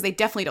anyways, because they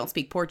definitely don't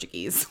speak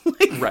Portuguese.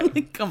 like, Right.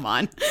 like, come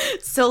on.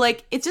 So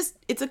like,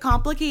 it's a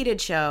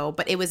complicated show,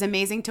 but it was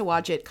amazing to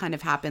watch it kind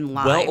of happen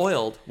live.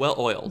 Well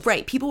oiled.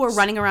 Right. People were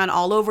running around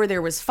all over.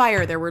 There was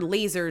fire. There were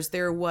lasers.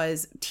 There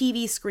was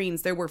TV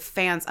screens. There were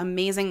fans.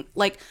 Amazing.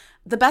 Like,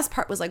 the best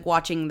part was like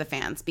watching the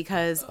fans,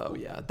 because Oh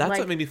yeah, that's Like-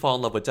 what made me fall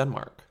in love with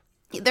Denmark.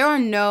 there are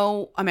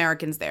no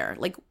Americans there.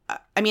 Like,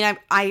 I mean,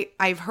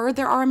 I've heard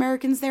there are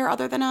Americans there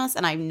other than us,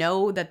 and I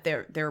know that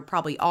there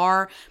probably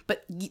are,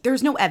 but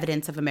there's no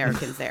evidence of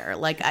Americans there.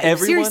 Like,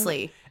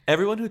 seriously.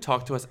 Everyone who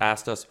talked to us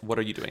asked us, "What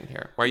are you doing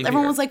here? Why are you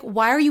Everyone here?" was like,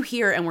 "Why are you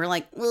here?" And we're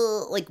like,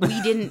 "Well," like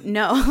we didn't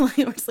know.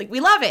 We're just like,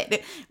 "We love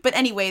it." But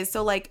anyways,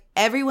 so like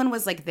everyone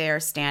was like there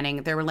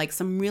standing. There were like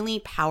some really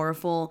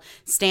powerful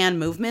stand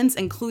movements,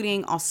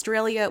 including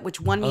Australia,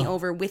 which won me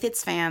over with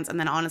its fans, and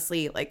then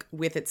honestly, like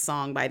with its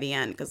song by the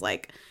end, because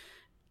like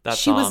that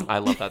she song, was- I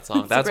love that song.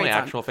 It's a That's my great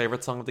song. actual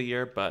favorite song of the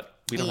year, but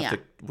we don't have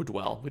to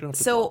dwell. We don't have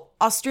to dwell.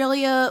 So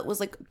Australia was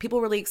like, people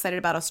were really excited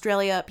about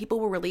Australia. People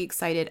were really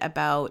excited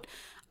about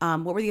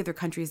what were the other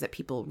countries that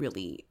people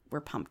really were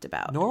pumped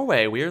about?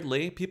 Norway,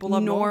 weirdly, people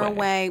love Norway.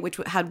 Norway, which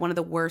had one of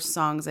the worst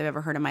songs I've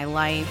ever heard in my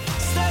life.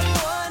 Step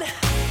one,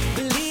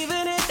 believe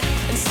in it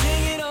and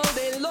sing it all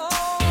day long.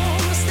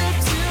 Step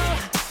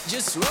two,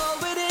 just roll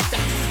with it.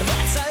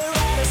 That's how you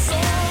write a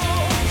song.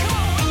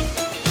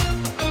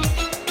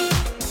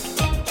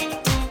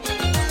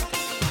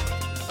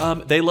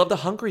 They love the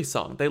Hungary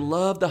song. They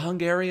love the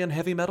Hungarian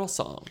heavy metal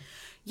song.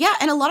 Yeah,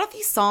 and a lot of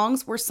these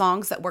songs were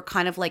songs that were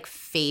kind of like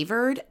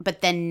favored,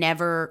 but then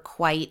never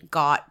quite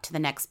got to the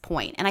next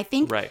point. And I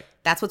think Right.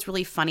 that's what's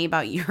really funny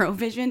about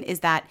Eurovision is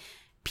that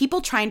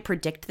people try and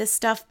predict this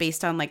stuff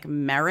based on like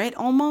merit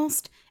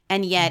almost,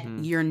 and yet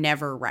you're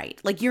never right.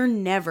 Like you're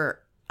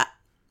never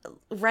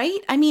right.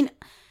 I mean,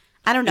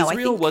 I don't know.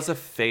 Israel I think, was a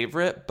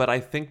favorite, but I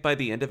think by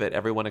the end of it,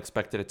 everyone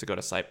expected it to go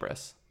to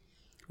Cyprus.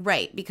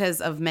 right,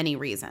 because of many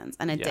reasons,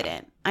 and it Yeah.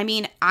 didn't. I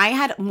mean, I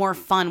had more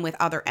fun with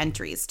other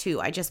entries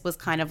too. I just was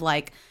kind of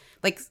like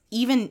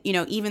even, you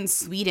know, even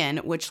Sweden,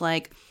 which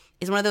like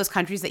is one of those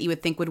countries that you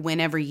would think would win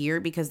every year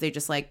because they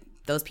just like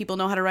those people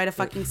know how to write a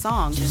fucking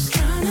song.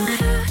 Tryna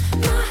have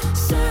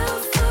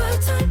myself a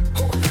time.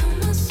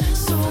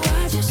 So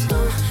I just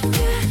don't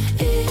care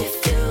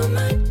if you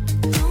might.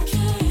 Don't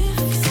care.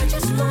 'Cause I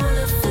just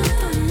wanna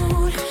feel the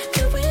mood.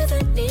 Be with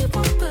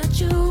anyone but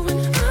you.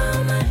 And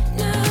I might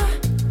now.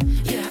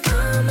 Yeah,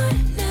 I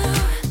might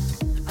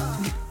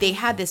now. They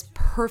had this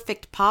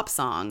perfect pop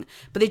song,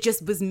 but it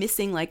just was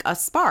missing like a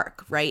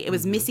spark, right? It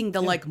was missing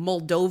the like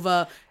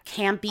Moldova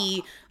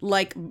campy,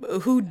 like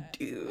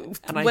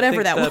And whatever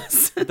I that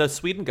think was. the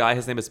Sweden guy,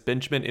 his name is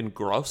Benjamin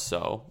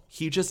Ingrosso.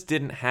 He just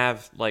didn't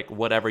have like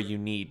whatever you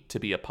need to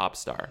be a pop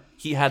star.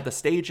 He had the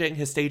staging.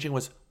 His staging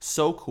was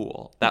so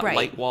cool. That Right.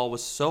 light wall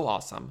was so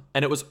awesome,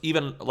 and it was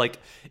even like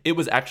it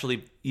was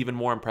actually even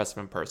more impressive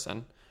in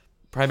person.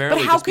 Primarily,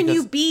 But how just can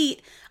because you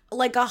beat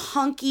like a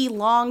hunky,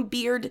 long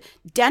beard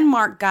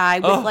Denmark guy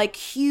with like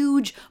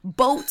huge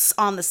boats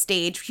on the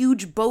stage,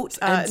 huge boats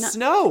and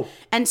snow?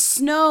 and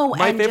snow.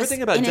 My and favorite just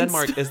thing about an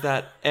Denmark is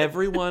that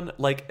everyone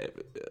like.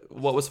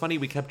 What was funny,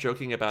 we kept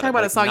joking about talk it.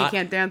 about like, a song you not-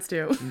 can't dance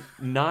to.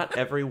 Not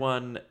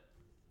everyone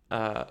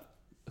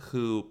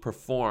who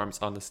performs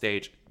on the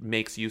stage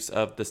makes use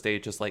of the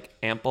stage as like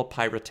ample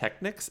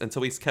pyrotechnics, and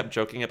so we kept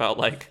joking about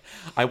like,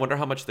 I wonder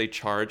how much they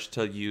charge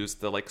to use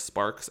the like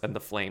sparks and the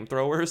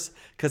flamethrowers,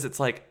 because it's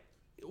like,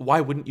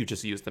 why wouldn't you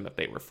just use them if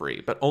they were free?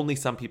 But only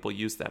some people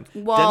use them.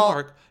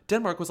 Well-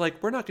 Denmark was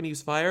like, we're not going to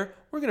use fire.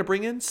 We're going to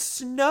bring in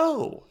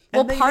snow.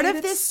 Well, And they part made of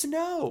it this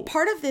snow.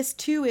 Part of this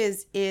too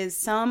is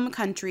some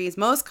countries,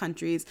 most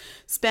countries,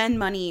 spend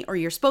money, or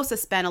you're supposed to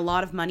spend a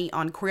lot of money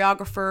on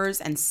choreographers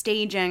and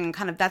staging, and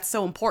kind of that's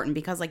so important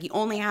because like you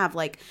only have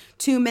like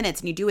 2 minutes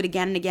and you do it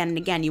again and again and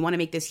again. You want to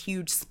make this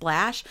huge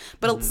splash,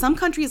 but some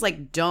countries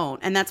like don't,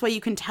 and that's why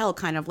you can tell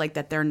kind of like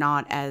that they're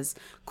not as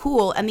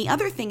cool. And the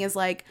other thing is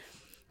like,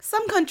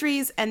 some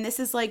countries, and this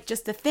is like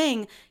just a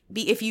thing,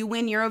 if you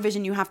win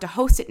Eurovision, you have to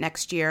host it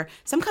next year.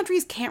 Some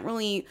countries can't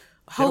really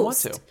don't want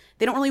host. to.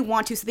 They don't really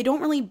want to, so they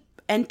don't really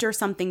enter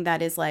something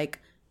that is like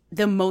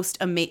the most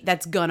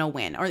that's gonna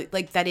win, or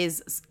like that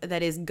is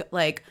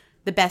like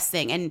the best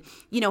thing. And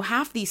you know,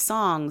 half these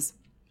songs,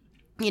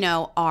 you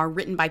know, are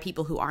written by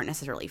people who aren't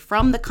necessarily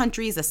from the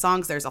countries. The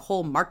songs, there's a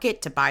whole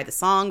market to buy the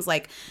songs.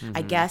 Like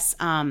I guess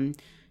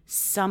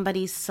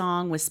somebody's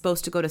song was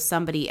supposed to go to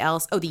somebody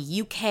else. Oh,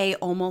 the UK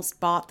almost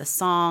bought the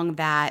song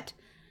that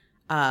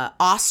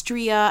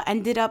Austria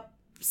ended up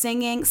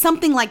singing,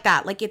 something like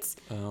that. Like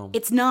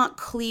it's not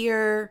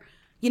clear,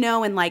 you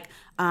know. And like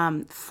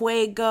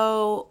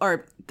Fuego,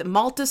 or the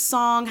Malta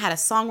song, had a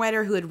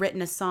songwriter who had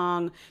written a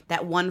song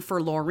that won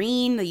for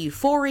Loreen, the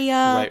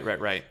Euphoria.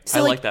 Right. So,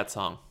 I like- like that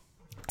song.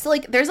 So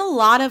like there's a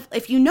lot of,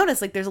 if you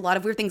notice, like there's a lot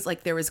of weird things.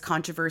 Like there was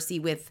controversy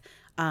with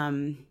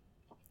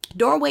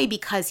Norway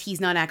because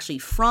he's not actually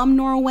from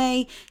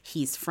Norway.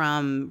 He's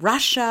from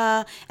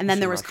Russia. And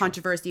then there was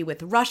controversy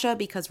with Russia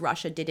because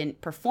Russia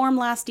didn't perform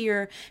last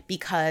year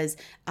because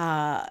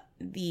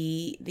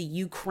the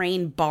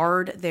Ukraine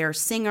barred their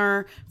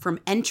singer from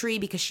entry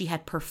because she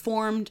had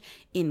performed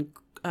in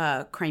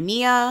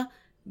Crimea.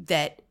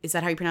 Is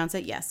that how you pronounce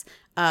it? Yes.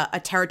 A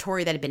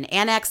territory that had been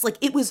annexed. Like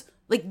it was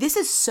like, this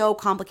is so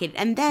complicated.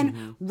 And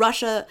then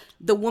Russia,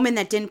 the woman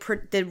who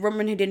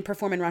didn't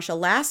perform in Russia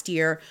last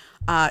year,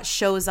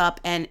 shows up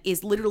and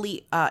is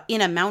literally in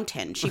a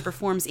mountain. She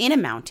performs in a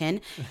mountain,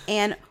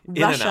 and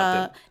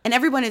Russia, and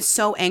everyone is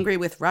so angry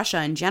with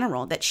Russia in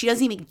general that she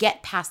doesn't even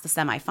get past the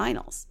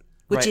semifinals,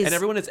 which Right. is And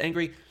everyone is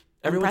angry.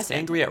 everyone's unprecedented.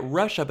 angry at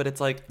Russia, but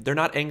it's like they're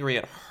not angry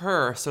at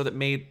her, so that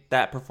made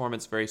that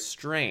performance very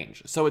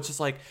strange. So it's just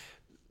like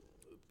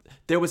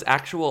there was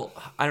actual,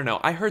 I don't know,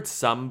 I heard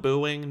some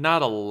booing,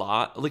 not a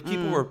lot. Like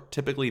people were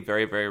typically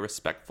very, very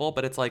respectful,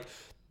 but it's like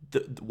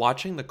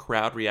watching the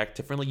crowd react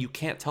differently. You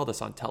can't tell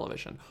this on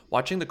television.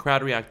 Watching the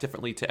crowd react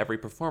differently to every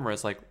performer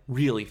is like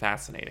really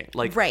fascinating.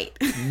 Like Right.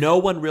 no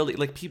one really,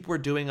 like people were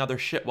doing other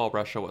shit while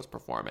Russia was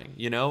performing,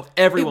 you know?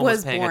 Everyone was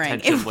was paying boring.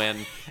 attention when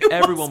It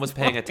everyone was was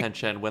paying boring.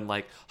 attention when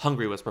like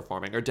Hungary was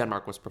performing or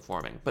Denmark was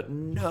performing, but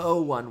no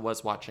one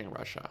was watching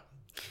Russia.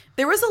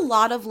 There was a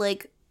lot of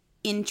like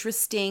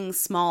interesting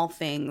small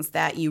things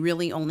that you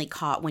really only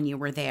caught when you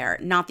were there.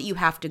 Not that you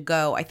have to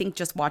go. I think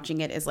just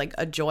watching it is like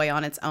a joy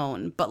on its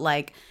own. But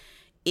like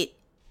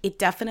it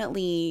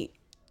definitely,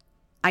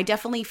 I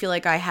definitely feel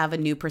like I have a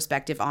new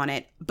perspective on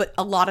it. But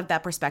a lot of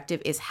that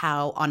perspective is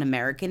how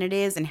un-American it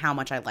is and how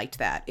much I liked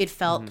that. It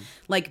felt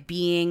like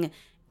being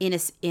in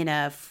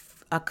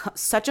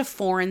such a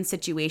foreign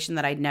situation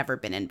that I'd never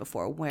been in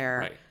before, where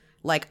Right.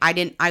 like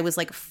I was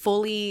like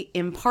fully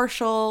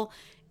impartial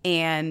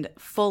and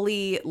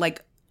fully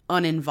like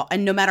uninvolved.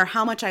 And no matter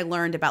how much I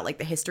learned about like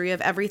the history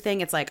of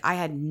everything, it's like I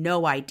had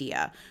no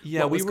idea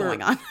what was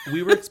going on.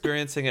 We were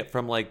experiencing it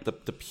from like the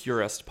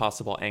purest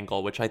possible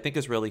angle, which I think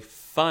is really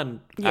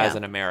fun Yeah. as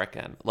an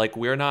American. Like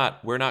we're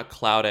not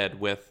clouded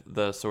with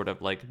the sort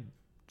of like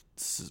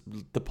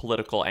the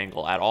political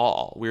angle at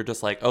all. We're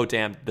just like, oh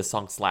damn, this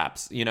song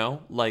slaps, you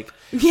know? Like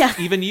Yeah.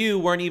 even you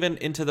weren't even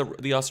into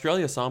the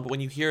Australia song, but when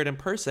you hear it in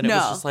person, it No.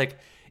 was just like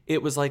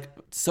it was like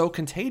so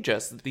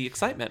contagious, the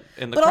excitement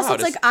in the But crowd. also,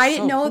 it's is like I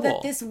didn't so know cool.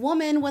 that this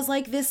woman was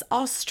like this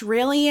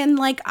Australian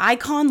like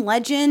icon,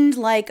 legend,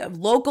 like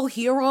local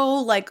hero.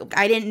 Like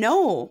I didn't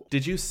know.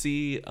 Did you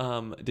see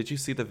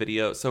the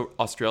video? So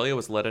Australia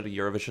was led into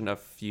Eurovision a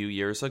few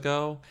years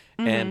ago,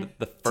 and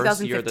the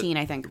first year 2015,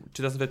 I think.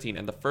 2015,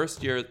 and the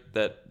first year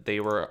that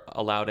they were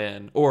allowed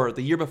in, or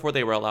the year before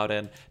they were allowed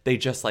in, they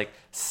just like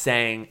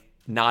sang,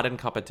 not in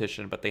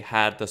competition, but they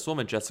had this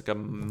woman, Jessica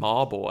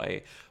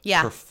Mawboy,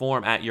 Yeah.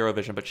 perform at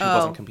Eurovision, but she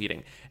wasn't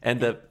competing. And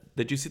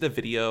did you see the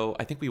video?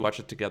 I think we watched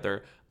it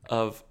together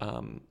of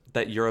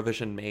that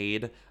Eurovision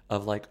made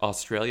of like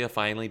Australia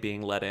finally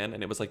being let in,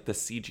 and it was like the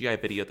CGI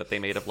video that they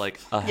made of like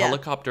a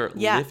helicopter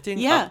Yeah. lifting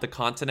Yeah. up the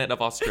continent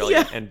of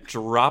Australia Yeah. and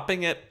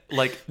dropping it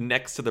like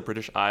next to the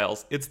British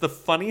Isles. It's the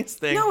funniest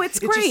thing. No, it's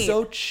It's great. just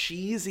so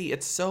cheesy.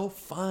 It's so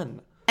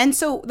fun. And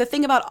so the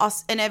thing about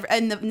us and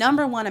the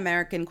number one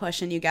American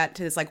question you get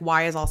to is like,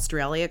 why is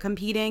Australia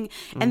competing?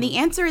 And the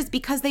answer is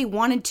because they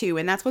wanted to.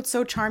 And that's what's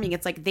so charming.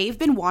 It's like they've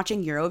been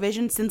watching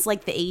Eurovision since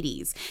like the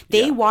 80s.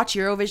 They watch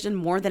Eurovision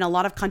more than a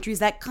lot of countries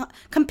that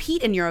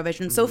compete in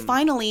Eurovision. So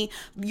finally,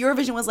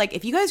 Eurovision was like,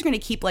 if you guys are going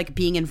to keep like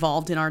being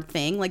involved in our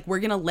thing, like we're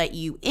going to let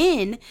you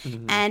in.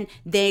 And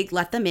they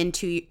let them in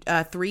 3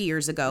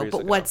 years ago.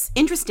 But what's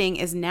interesting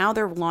is now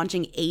they're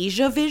launching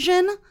Asia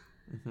Vision.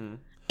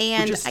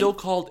 And Which is still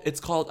called,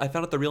 I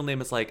found out the real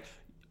name is like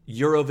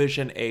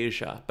Eurovision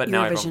Asia, but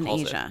now everyone Eurovision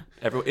calls Asia.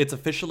 It's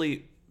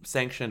officially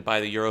sanctioned by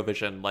the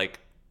Eurovision,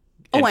 like,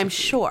 I'm entity.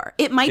 sure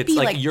it might It's be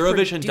like like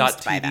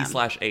produced by them.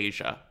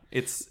 Eurovision.tv/Asia.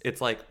 It's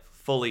like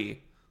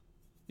fully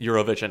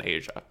Eurovision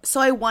Asia.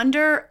 So I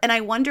wonder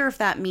if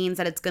that means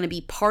that it's going to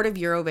be part of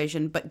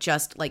Eurovision, but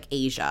just like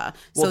Asia.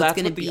 Well, so that's it's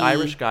going what to the be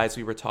Irish guys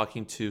we were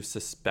talking to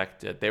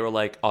suspected. They were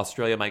like,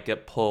 Australia might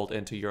get pulled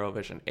into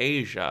Eurovision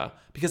Asia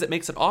because it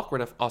makes it awkward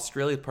if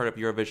Australia is part of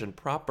Eurovision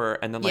proper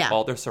and then like Yeah.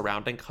 all their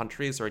surrounding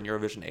countries are in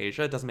Eurovision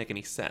Asia. It doesn't make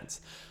any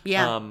sense.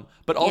 Yeah.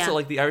 But also, Yeah.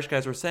 like the Irish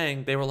guys were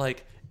saying, they were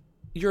like,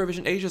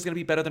 Eurovision Asia is going to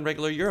be better than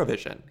regular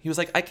Eurovision. He was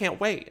like, I can't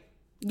wait.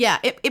 Yeah,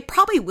 it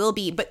probably will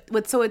be. But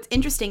what's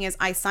interesting is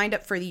I signed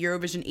up for the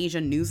Eurovision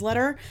Asia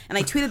newsletter and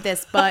I tweeted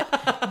this, but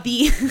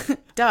the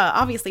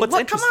obviously. What's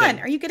Come interesting? on,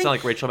 are you kidding? Sound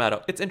like Rachel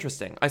Maddow. It's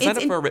interesting. I signed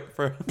It's up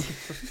for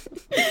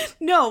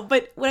No,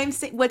 but what I'm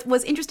saying, what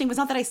was interesting was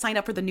not that I signed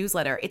up for the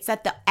newsletter. It's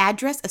that the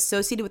address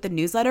associated with the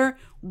newsletter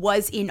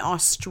was in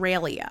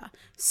Australia.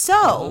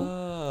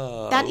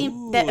 So that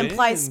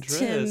implies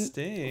to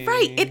interesting.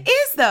 right. It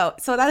is though.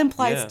 So that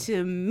implies Yeah.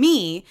 to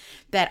me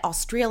that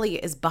Australia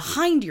is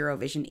behind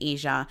Eurovision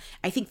Asia.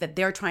 I think that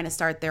they're trying to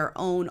start their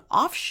own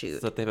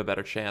offshoot. so that they have a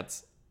better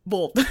chance.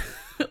 Well,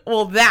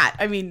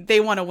 I mean, they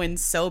want to win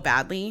so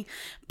badly,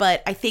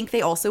 but I think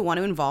they also want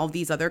to involve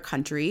these other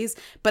countries.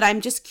 But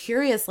I'm just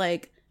curious,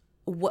 like,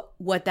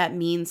 what that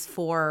means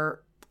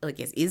for, like,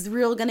 is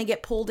Israel going to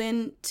get pulled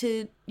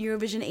into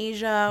Eurovision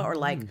Asia, or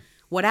like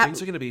what happens?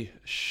 Things are going to be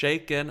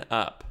shaken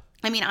up.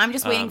 I mean, I'm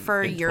just waiting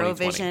for in 2020.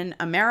 Eurovision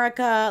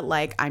America.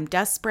 Like, I'm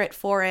desperate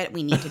for it.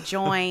 We need to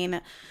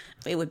join.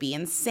 It would be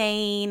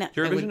insane.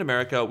 Eurovision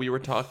America, we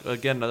were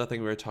again, another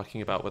thing we were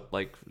talking about with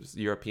like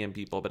European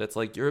people, but it's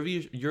like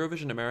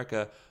Eurovision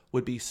America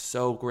would be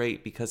so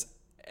great because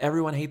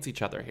everyone hates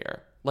each other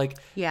here. Like,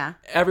 Yeah.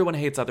 everyone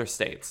hates other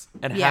states.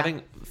 And Yeah.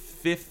 having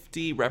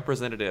 50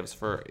 representatives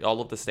for all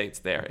of the states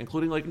there,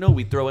 including like, no,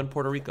 we throw in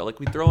Puerto Rico, like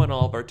we throw in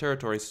all of our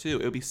territories too.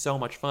 It would be so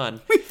much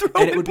fun.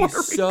 And it would be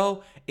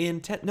so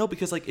intense. No,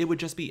 because like it would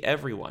just be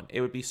everyone.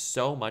 It would be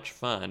so much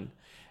fun.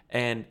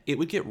 and it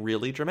would get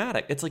really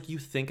dramatic. It's like, you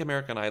think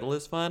American Idol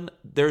is fun.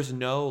 There's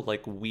no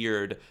like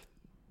weird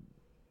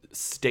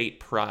state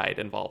pride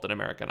involved in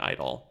American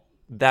Idol.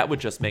 That would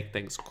just make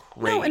things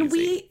crazy. No,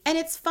 and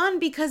it's fun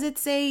because it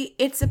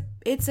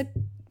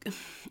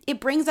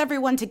brings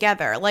everyone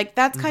together. Like,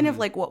 that's kind of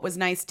like what was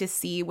nice to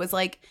see, was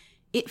like,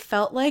 it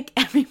felt like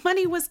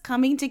everybody was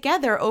coming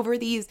together over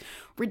these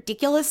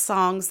ridiculous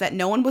songs that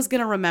no one was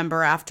going to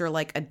remember after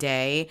like a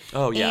day.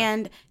 Oh, yeah.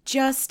 And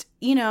just,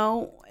 you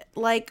know,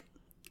 like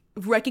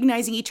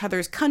recognizing each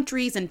other's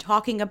countries and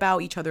talking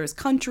about each other's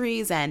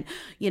countries, and,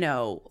 you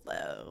know,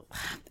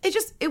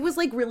 it was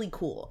like really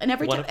cool. And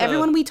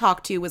everyone we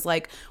talked to was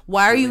like,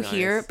 why are Really you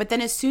here? nice. But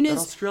then as soon That as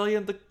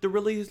Australian, the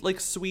really like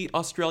sweet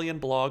Australian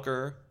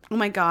blogger. oh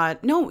my God,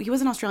 no, he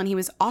wasn't Australian. He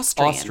was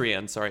Austrian.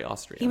 Austrian.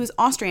 He was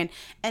Austrian.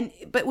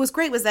 But what was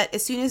great was that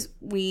as soon as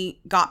we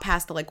got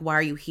past the like, why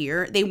are you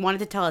here? They wanted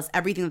to tell us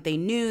everything that they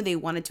knew. They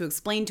wanted to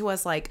explain to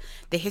us like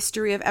the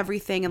history of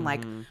everything and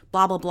like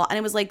blah, blah, blah. And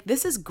it was like,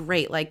 this is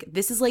great. Like,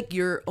 this is like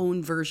your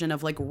own version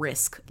of like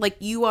Risk. Like,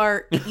 do you know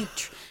what I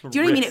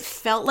mean? It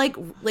felt like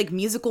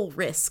musical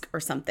Risk or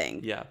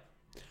something. Yeah.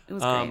 It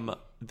was great.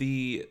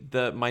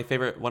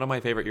 One of my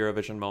favorite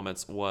Eurovision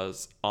moments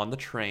was on the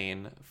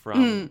train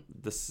from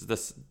the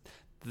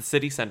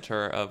city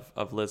center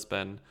of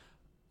Lisbon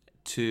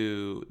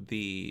to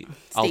the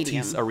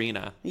Stadium. Altice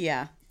Arena.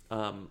 Yeah.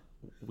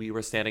 We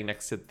were standing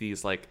next to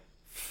these like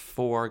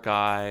 4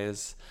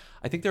 guys.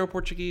 I think they were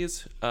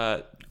Portuguese.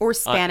 Or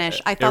Spanish.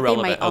 I thought they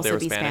irrelevant. might Oh, they also were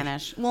be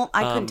Spanish. Spanish. Well,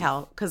 I couldn't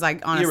tell because I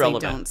honestly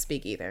irrelevant. don't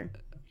speak either.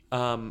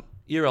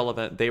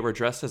 Irrelevant. They were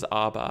dressed as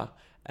ABBA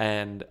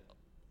and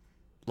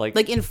like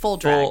Like in full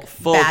drag.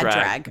 full bad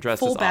drag,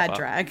 dressed full as bad ABBA.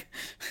 drag.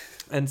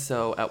 And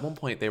so at one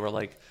point they were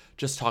like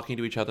just talking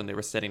to each other, and they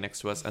were standing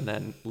next to us, and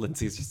then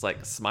Lindsay's just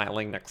like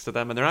smiling next to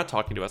them, and they're not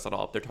talking to us at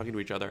all. They're talking to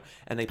each other,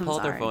 and they pull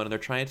out their sorry. phone and they're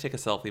trying to take a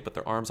selfie, but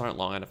their arms aren't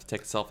long enough to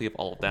take a selfie of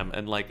all of them.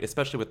 And like,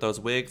 especially with those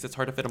wigs, it's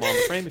hard to fit them all in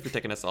the frame if you're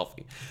taking a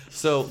selfie.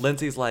 So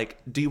Lindsay's like,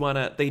 do you want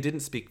to, they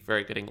didn't speak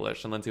very good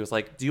English. And Lindsay was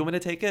like, do you want me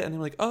to take it? And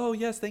they're like, oh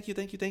yes, thank you.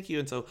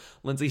 And so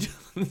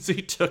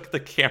Lindsay took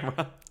the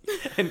camera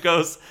and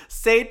goes,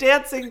 say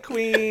dancing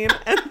queen.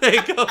 And they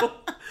go,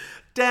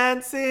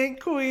 dancing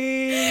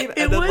queen. It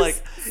And then was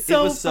like, so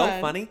it was so fun.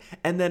 funny.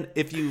 And then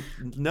if you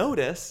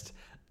noticed,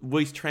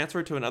 we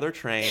transferred to another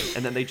train,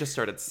 and then they just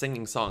started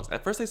singing songs.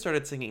 At first they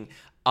started singing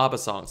ABBA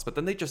songs, but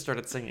then they just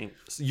started singing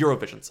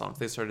Eurovision songs.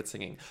 They started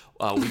singing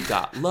We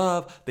Got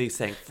Love. They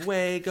sang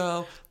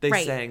Fuego. They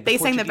Right. sang They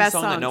sang the Portuguese best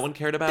song that no songs. one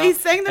cared about. They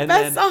sang the And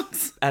best then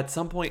songs. At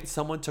some point,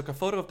 someone took a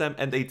photo of them,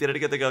 and they did it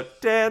again. They go,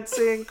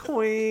 dancing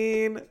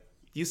queen.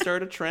 You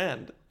started a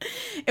trend.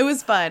 It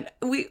was fun.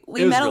 We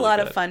was met a really lot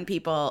good. of fun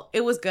people.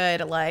 It was good.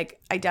 Like,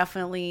 I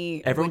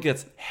definitely Everyone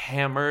gets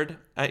hammered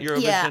at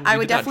Eurovision. Yeah, You I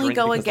would did not definitely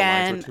drink go because the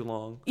lines again. were too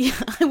long. Yeah,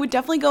 I would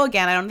definitely go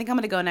again. I don't think I'm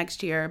going to go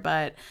next year,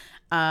 but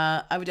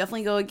I would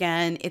definitely go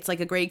again. It's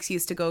like a great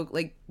excuse to go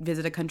like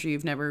visit a country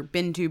you've never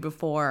been to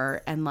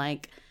before, and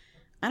like,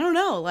 I don't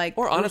know, like,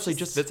 Or it was honestly,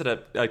 just visit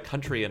a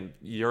country in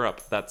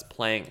Europe that's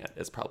playing it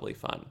is probably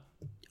fun.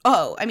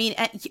 Oh, I mean,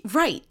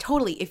 right,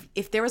 totally.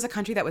 If there was a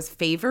country that was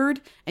favored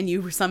and you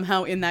were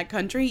somehow in that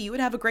country, you would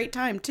have a great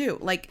time too.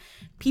 Like,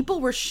 I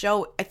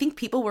think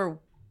people are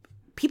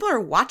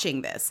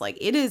watching this. Like,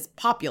 it is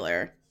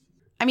popular.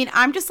 I mean,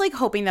 I'm just like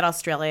hoping that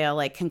Australia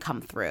like can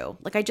come through.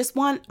 Like, I just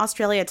want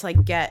Australia to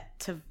like get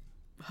to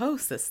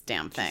host this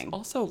damn thing.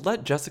 Also,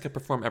 let Jessica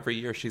perform every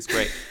year. She's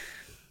great.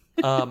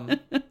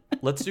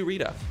 Let's do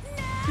Rita.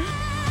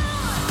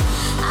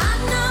 I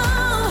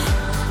know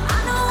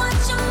what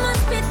you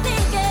must be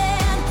thinking.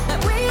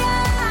 That we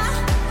are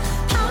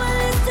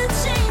powerless to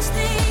change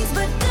things,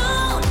 but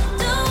don't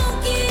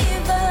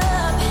give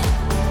up.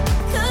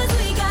 'Cause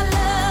we got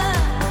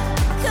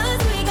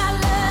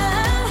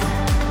love,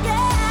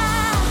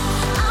 yeah.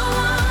 I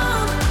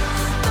won't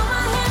throw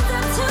my hands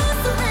up to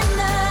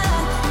surrender.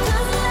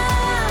 'Cause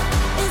love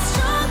is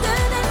stronger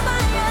than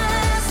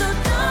fire, so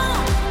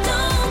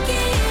don't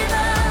give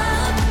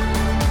up.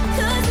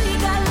 'Cause we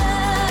got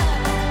love,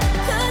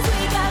 'cause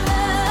we got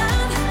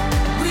love,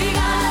 we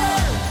got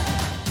love.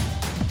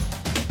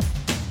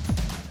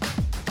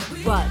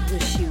 What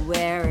was she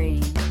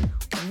wearing?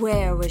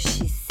 Where was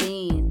she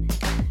seen?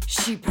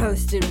 She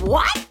posted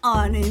what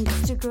on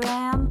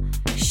Instagram?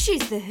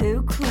 She's the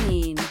Who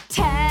Queen.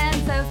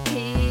 Tens of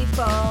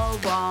people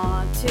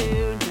want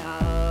to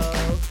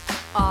know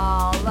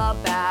all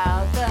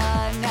about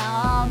the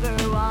number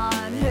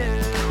one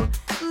Who.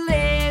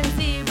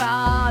 Lindsay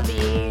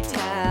Bobby,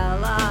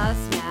 tell us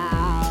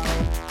now.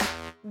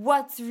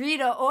 What's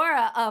Rita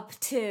Ora up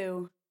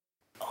to?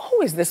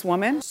 Who is this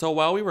woman? So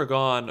while we were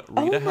gone,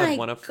 Rita Oh my had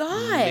one of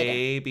God.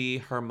 maybe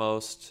her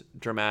most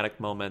dramatic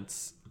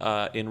moments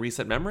in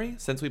recent memory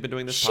since we've been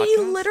doing this She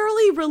podcast.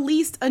 literally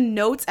released a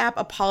Notes app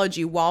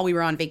apology while we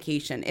were on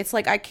vacation. It's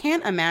like, I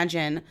can't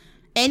imagine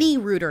any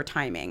ruder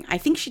timing. I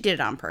think she did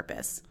it on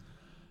purpose.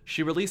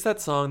 She released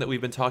that song that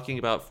we've been talking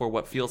about for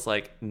what feels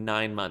like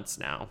 9 months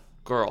now.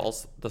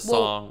 Girls, the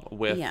song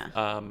with yeah.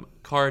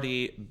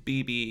 Cardi,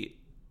 BB,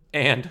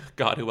 And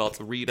God, who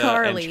else? Rita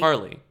Carly. and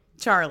Charlie.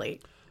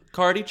 Charlie.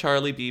 Cardi,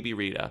 Charlie, BB,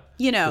 Rita.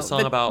 You know, the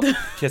song about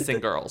kissing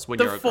girls when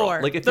the you're a four.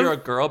 girl. Like if you're a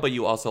girl but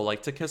you also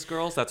like to kiss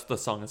girls, that's what the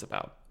song is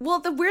about. Well,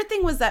 the weird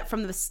thing was that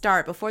from the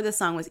start, before the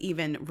song was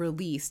even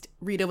released,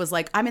 Rita was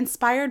like, I'm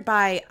inspired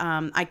by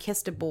I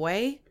Kissed a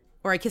Boy.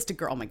 Or I Kissed a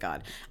Girl. Oh my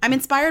God. I'm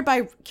inspired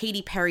by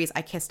Katy Perry's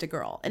I Kissed a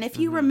Girl. And if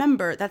you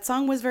remember, that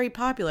song was very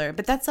popular,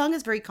 but that song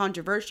is very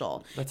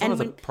controversial. That song is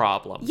a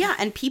problem. Yeah,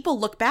 and people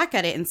look back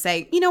at it and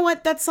say, you know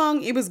what, that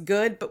song, it was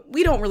good, but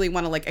we don't really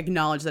want to like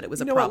acknowledge that it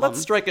was a problem. What? Let's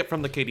strike it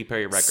from the Katy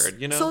Perry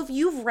record, you know? So if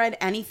you've read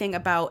anything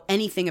about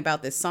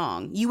this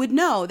song, you would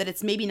know that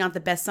it's maybe not the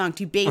best song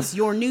to base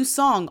your new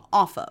song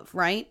off of,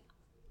 right?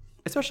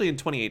 Especially in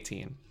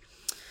 2018.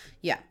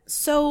 Yeah.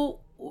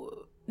 So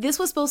this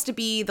was supposed to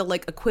be the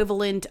like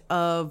equivalent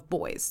of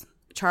Boys,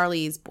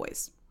 Charlie's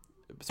Boys.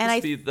 It's supposed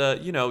to be the,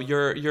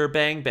 your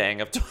bang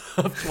bang of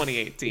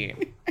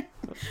 2018.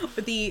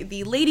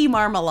 the Lady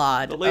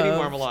Marmalade. The Lady of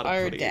Marmalade of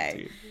our 2018.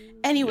 day.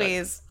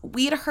 Anyways,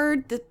 we had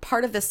heard the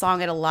part of the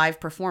song at a live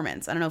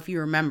performance. I don't know if you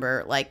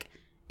remember, like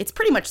it's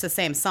pretty much the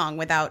same song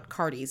without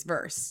Cardi's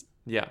verse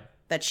Yeah.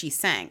 that she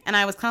sang. And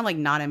I was kind of like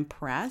not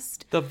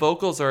impressed. The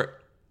vocals are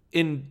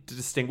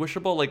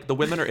indistinguishable. Like the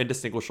women are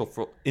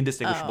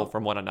indistinguishable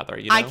from one another,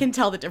 you know? I can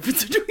tell the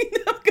difference between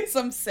them because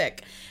I'm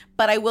sick.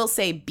 But I will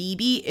say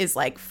BB is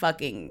like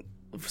fucking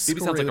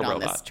screwed sounds like a on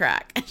robot. this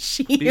track.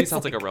 BB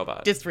sounds like a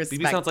robot. Disrespected.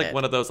 BB sounds like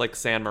one of those like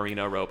San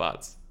Marino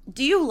robots.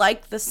 Do you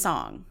like the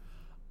song?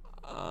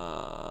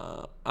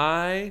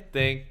 I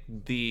think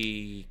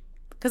the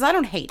Because I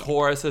don't hate it.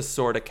 chorus is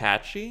sort of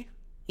catchy.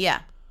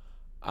 Yeah.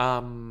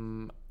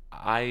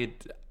 I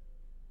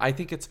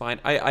think it's fine.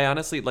 I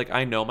honestly, like,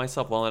 I know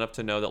myself well enough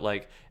to know that,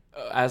 like,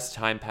 as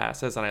time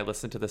passes and I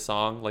listen to the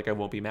song, like, I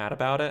won't be mad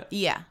about it.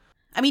 Yeah.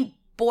 I mean,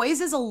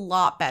 Boys is a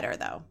lot better,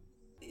 though.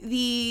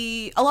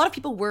 A lot of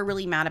people were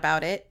really mad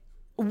about it.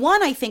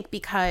 One, I think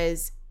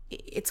because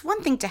it's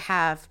one thing to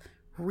have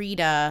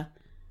Rita,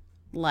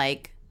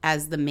 like,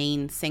 as the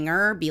main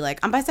singer, be like,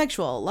 I'm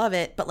bisexual, love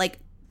it. But, like,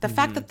 the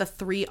fact that the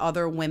three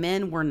other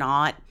women were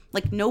not,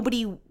 like,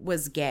 nobody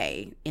was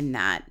gay in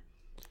that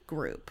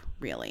group,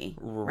 really.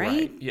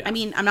 Right? Yeah. I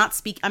mean, I'm not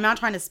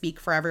trying to speak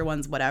for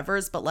everyone's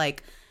whatevers, but,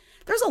 like,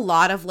 there's a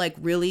lot of like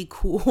really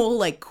cool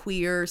like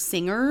queer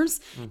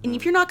singers, and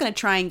if you're not going to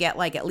try and get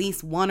like at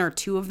least one or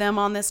two of them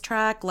on this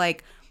track,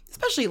 like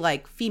especially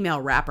like female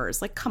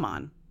rappers, like come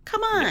on.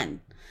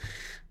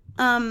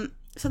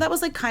 So that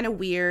was like kind of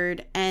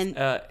weird, and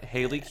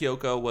Haley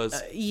Kiyoko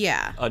was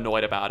yeah,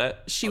 annoyed about it.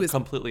 She was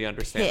completely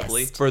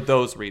understandably pissed. for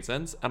those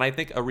reasons, and I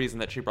think a reason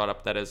that she brought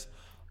up that is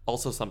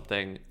also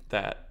something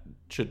that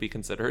should be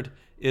considered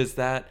is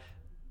that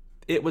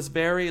it was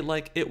very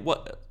like it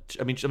was.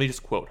 I mean, let me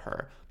just quote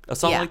her. A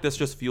song like this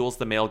just fuels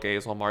the male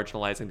gaze while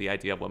marginalizing the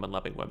idea of women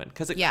loving women.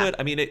 Because it could,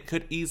 I mean, it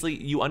could easily,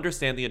 you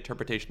understand the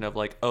interpretation of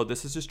like, oh,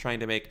 this is just trying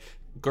to make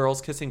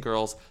girls kissing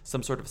girls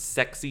some sort of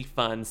sexy,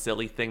 fun,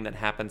 silly thing that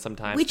happens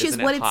sometimes. which is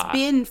Isn't what it hot? it's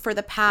been for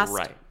the past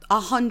Right.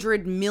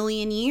 100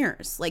 million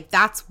years. Like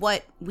that's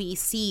what we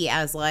see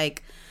as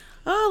like,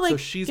 oh, like So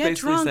she's get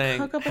basically drunk,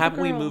 saying, hook up with a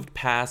haven't we girl. moved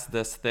past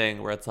this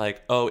thing where it's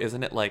like, oh,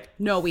 isn't it like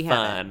No, we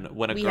fun haven't.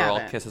 when a We girl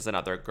haven't. kisses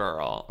another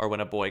girl or when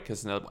a boy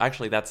kisses another?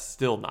 Actually, that's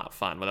still not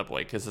fun when a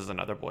boy kisses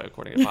another boy,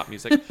 according to pop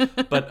music.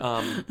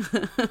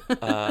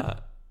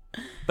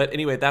 But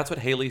anyway, that's what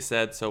Haley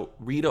said. So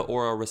Rita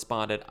Ora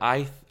responded.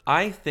 I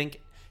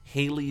think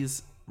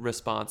Haley's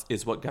response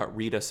is what got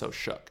Rita so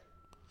shook.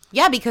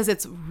 Yeah, because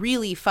it's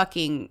really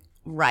fucking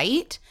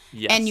right.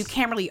 Yes. And you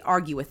can't really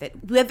argue with it.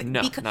 No,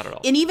 not at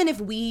all. And even if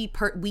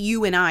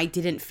you and I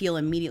didn't feel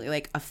immediately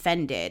like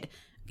offended,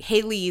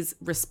 Haley's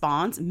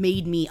response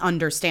made me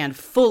understand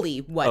fully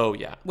what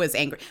was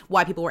angry,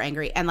 why people were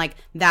angry. And like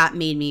that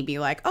made me be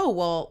like, oh,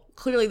 well,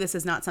 clearly this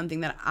is not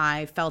something that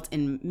I felt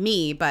in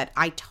me, but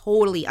I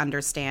totally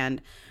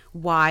understand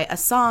why a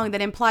song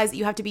that implies that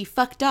you have to be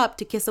fucked up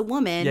to kiss a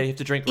woman Yeah, you have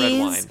to drink red is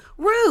wine.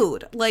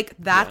 rude. Like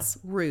that's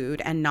rude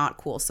and not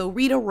cool. So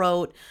Rita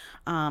wrote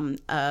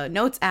a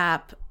notes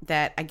app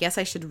that I guess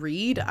I should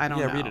read. I don't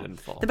know. Yeah, read it in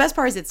full. The best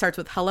part is it starts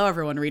with "Hello,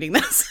 everyone reading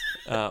this."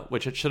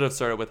 Which it should have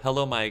started with,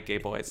 hello, my gay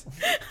boys.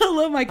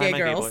 Hello, my Hi, gay my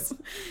girls. gay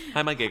boys.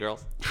 Hi, my gay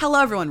girls.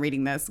 Hello, everyone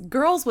reading this.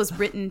 Girls was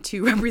written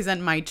to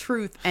represent my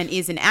truth and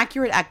is an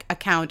accurate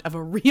account of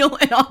a real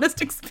and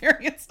honest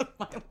experience of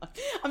my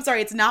life. I'm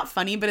sorry, it's not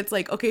funny, but it's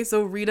like, okay,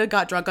 so Rita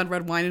got drunk on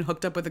red wine and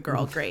hooked up with a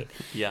girl. Great.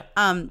 Yeah.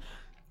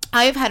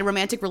 I have had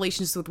romantic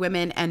relations with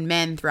women and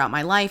men throughout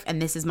my life,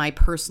 and this is my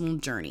personal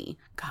journey.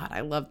 God,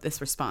 I love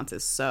this response.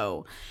 Is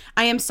so.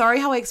 I am sorry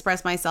how I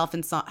express myself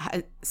in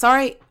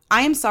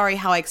I am sorry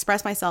how I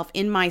express myself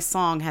in my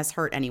song has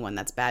hurt anyone.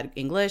 That's bad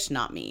English,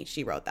 not me.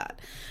 She wrote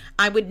that.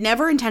 I would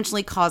never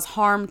intentionally cause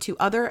harm to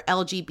other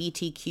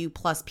LGBTQ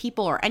plus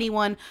people or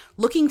anyone.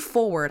 Looking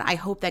forward, I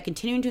hope that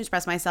continuing to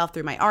express myself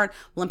through my art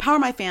will empower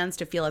my fans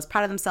to feel as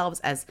proud of themselves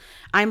as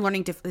I'm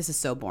learning to. This is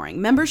so boring.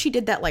 Remember she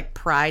did that like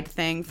pride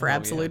thing for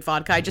Absolute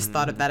Vodka? I just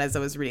thought of that as I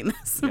was reading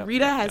this.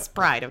 Rita has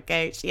pride,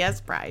 okay? She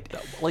has pride.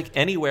 Like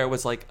Anywhere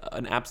was like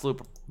an Absolute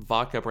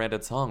Vodka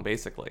branded song,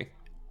 basically.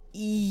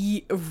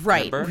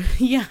 Right. Remember?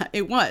 Yeah,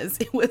 it was.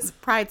 It was a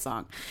Pride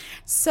song.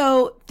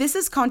 So this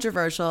is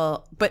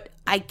controversial, but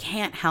I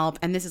can't help,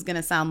 and this is going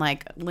to sound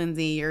like,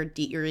 Lindsay,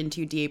 you're in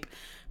too deep,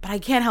 but I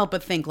can't help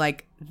but think,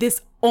 like,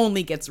 this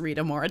only gets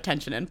Rita more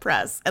attention and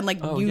press. And,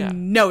 like,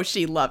 know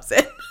she loves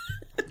it.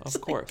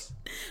 Of course.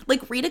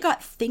 Like, Rita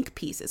got think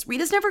pieces.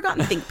 Rita's never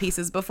gotten think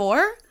pieces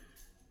before.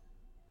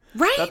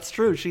 Right? That's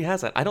true. She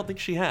hasn't. I don't think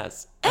she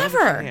has. I don't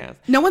think Ever. she has.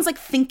 No one's, like,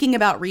 thinking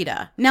about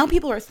Rita. Now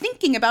people are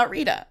thinking about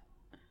Rita.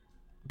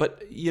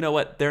 But you know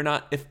what? They're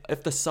not.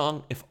 If the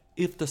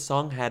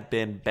song had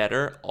been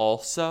better,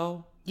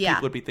 also, Yeah.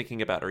 people would be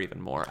thinking about her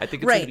even more. I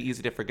think it's Right. gonna be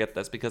easy to forget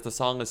this because the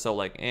song is so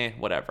like,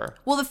 whatever.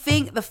 Well,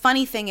 the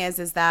funny thing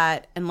is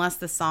that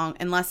unless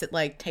it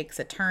like takes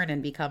a turn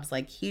and becomes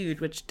like huge,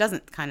 which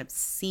doesn't kind of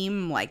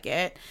seem like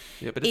it.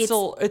 Yeah, but it's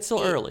still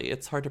early.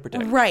 It's hard to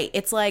predict. Right.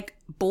 It's like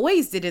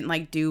Boys didn't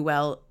like do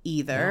well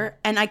either,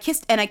 and I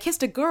Kissed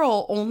a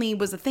Girl only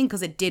was a thing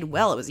because it did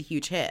well. It was a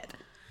huge hit.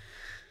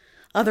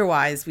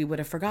 Otherwise, we would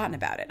have forgotten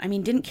about it. I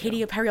mean, didn't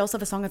Katy Perry also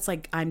have a song that's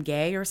like "I'm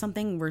gay" or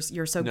something?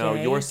 You're so No,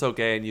 gay. you're so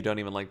gay and you don't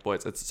even like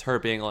boys. It's her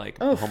being like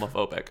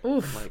homophobic.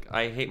 Like,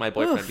 I hate my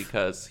boyfriend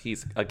because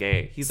he's a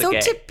gay. He's a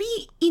gay. So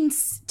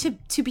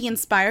to be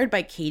inspired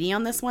by Katy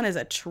on this one is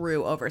a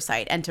true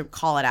oversight, and to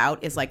call it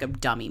out is like a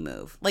dummy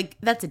move. Like,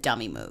 that's a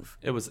dummy move.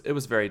 It was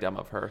very dumb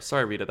of her.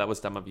 Sorry, Rita, that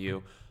was dumb of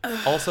you.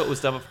 Also, it was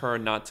dumb of her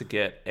not to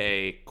get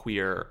a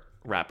queer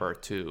rapper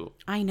to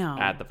I know.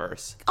 add the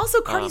verse. Also,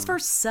 Cardi's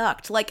verse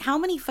sucked. Like, how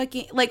many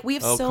fucking we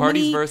have so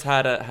Cardi's many. verse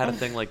had a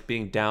thing like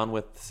being down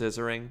with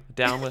scissoring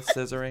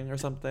or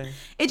something.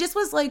 It just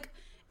was like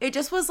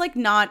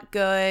not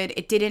good.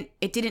 It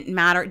didn't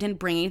matter. It didn't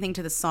bring anything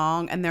to the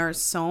song. And there are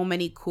so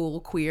many cool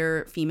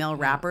queer female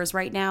rappers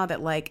right now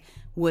that like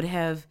would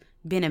have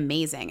been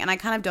amazing. And I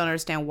kind of don't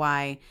understand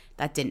why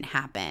that didn't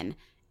happen.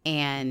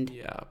 And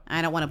Yeah.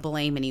 I don't want to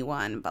blame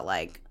anyone, but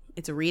like,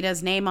 it's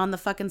Rita's name on the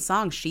fucking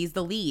song. She's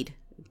the lead.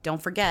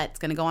 Don't forget, it's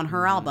going to go on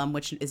her album,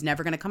 which is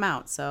never going to come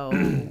out. So,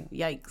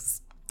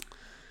 yikes.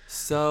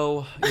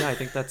 So, yeah, I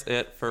think that's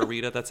it for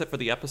Rita. That's it for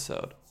the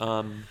episode.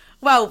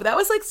 Wow, that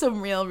was like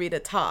some real Rita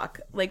talk.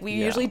 Like, we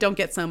usually don't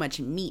get so much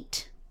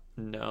meat.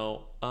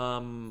 No.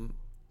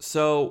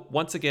 So,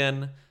 once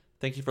again,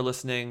 thank you for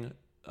listening.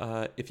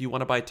 If you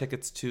want to buy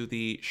tickets to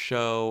the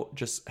show,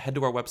 just head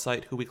to our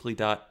website,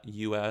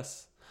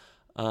 whoweekly.us.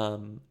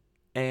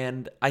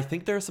 And I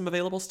think there are some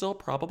available still,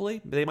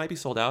 probably. They might be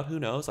sold out. Who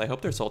knows? I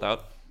hope they're sold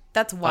out.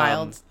 That's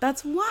wild.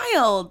 That's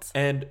wild.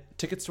 And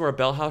tickets to our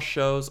Bell House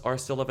shows are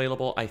still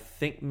available. I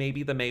think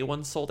maybe the May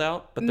one's sold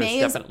out, but there's May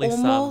is definitely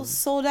almost some.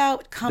 sold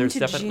out. Come There's to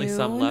definitely June.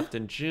 some left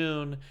in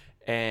June.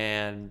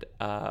 And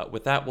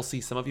with that, we'll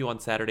see some of you on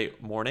Saturday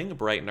morning,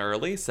 bright and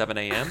early, 7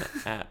 a.m.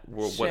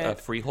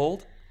 at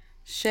Freehold.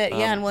 Shit,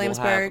 yeah, in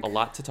Williamsburg. We'll have a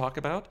lot to talk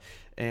about.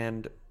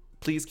 And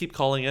please keep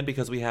calling in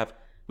because we have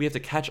to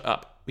catch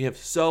up. We have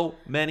so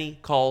many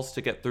calls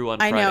to get through on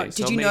Friday. I know.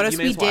 Did you notice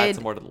we add did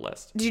some more to the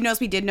list? Did you notice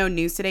we did no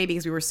news today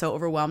because we were so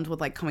overwhelmed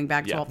with like coming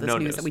back to all this no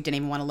news news. that we didn't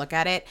even want to look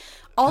at it.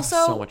 Also,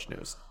 So much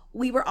news.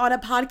 we were on a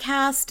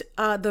podcast,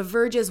 The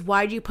Verge's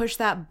Why'd You Push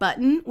That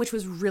Button, which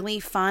was really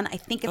fun. I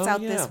think it's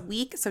out this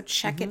week, so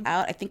check it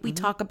out. I think we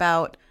talk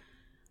about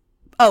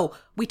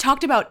we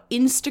talked about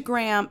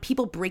Instagram,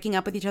 people breaking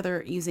up with each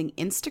other using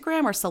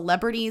Instagram, or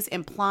celebrities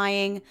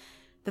implying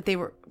that they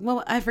were,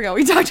 well, I forgot what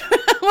we talked about.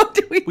 What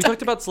did we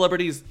talked about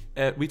celebrities.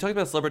 We talked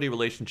about celebrity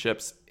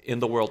relationships in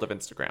the world of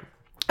Instagram.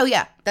 Oh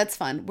yeah, that's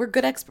fun. We're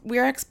good.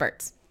 We're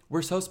experts.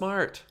 We're so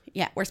smart.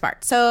 Yeah, we're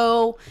smart.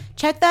 So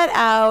check that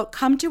out.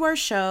 Come to our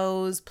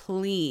shows,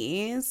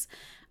 please.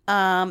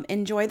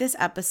 Enjoy this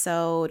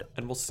episode.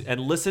 And we'll see,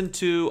 and listen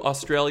to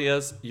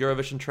Australia's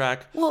Eurovision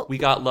track. Well, We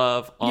Got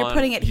Love on You're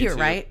putting it here, YouTube.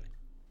 right?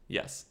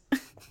 Yes.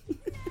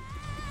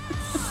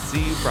 See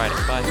you Friday.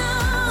 Bye. I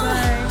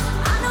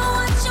know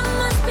what you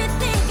must be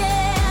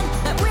thinking,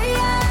 that we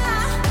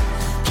are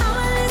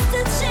powerless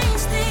to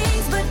change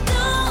things, but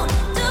don't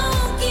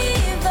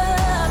give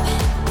up,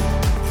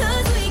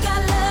 'cause we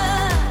got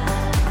love,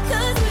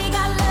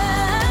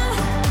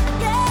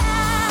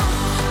 yeah.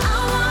 I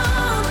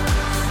won't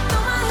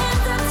throw my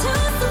hands up to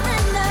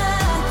surrender,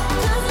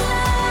 'cause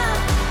love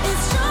is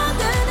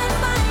stronger than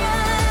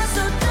fire,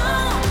 so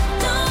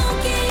don't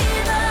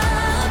give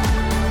up,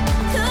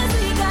 'cause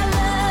we got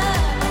love,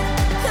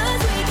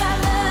 'cause we got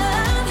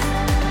love,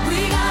 we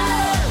got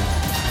love.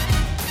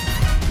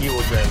 You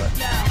will dream it.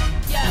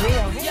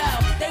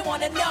 They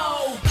wanna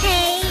know.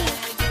 Hey,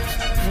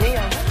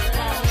 Real.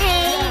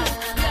 hey,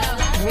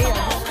 Real.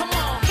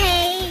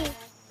 hey.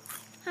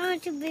 I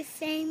want to be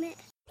famous.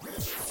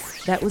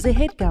 That was a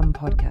HeadGum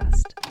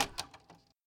podcast.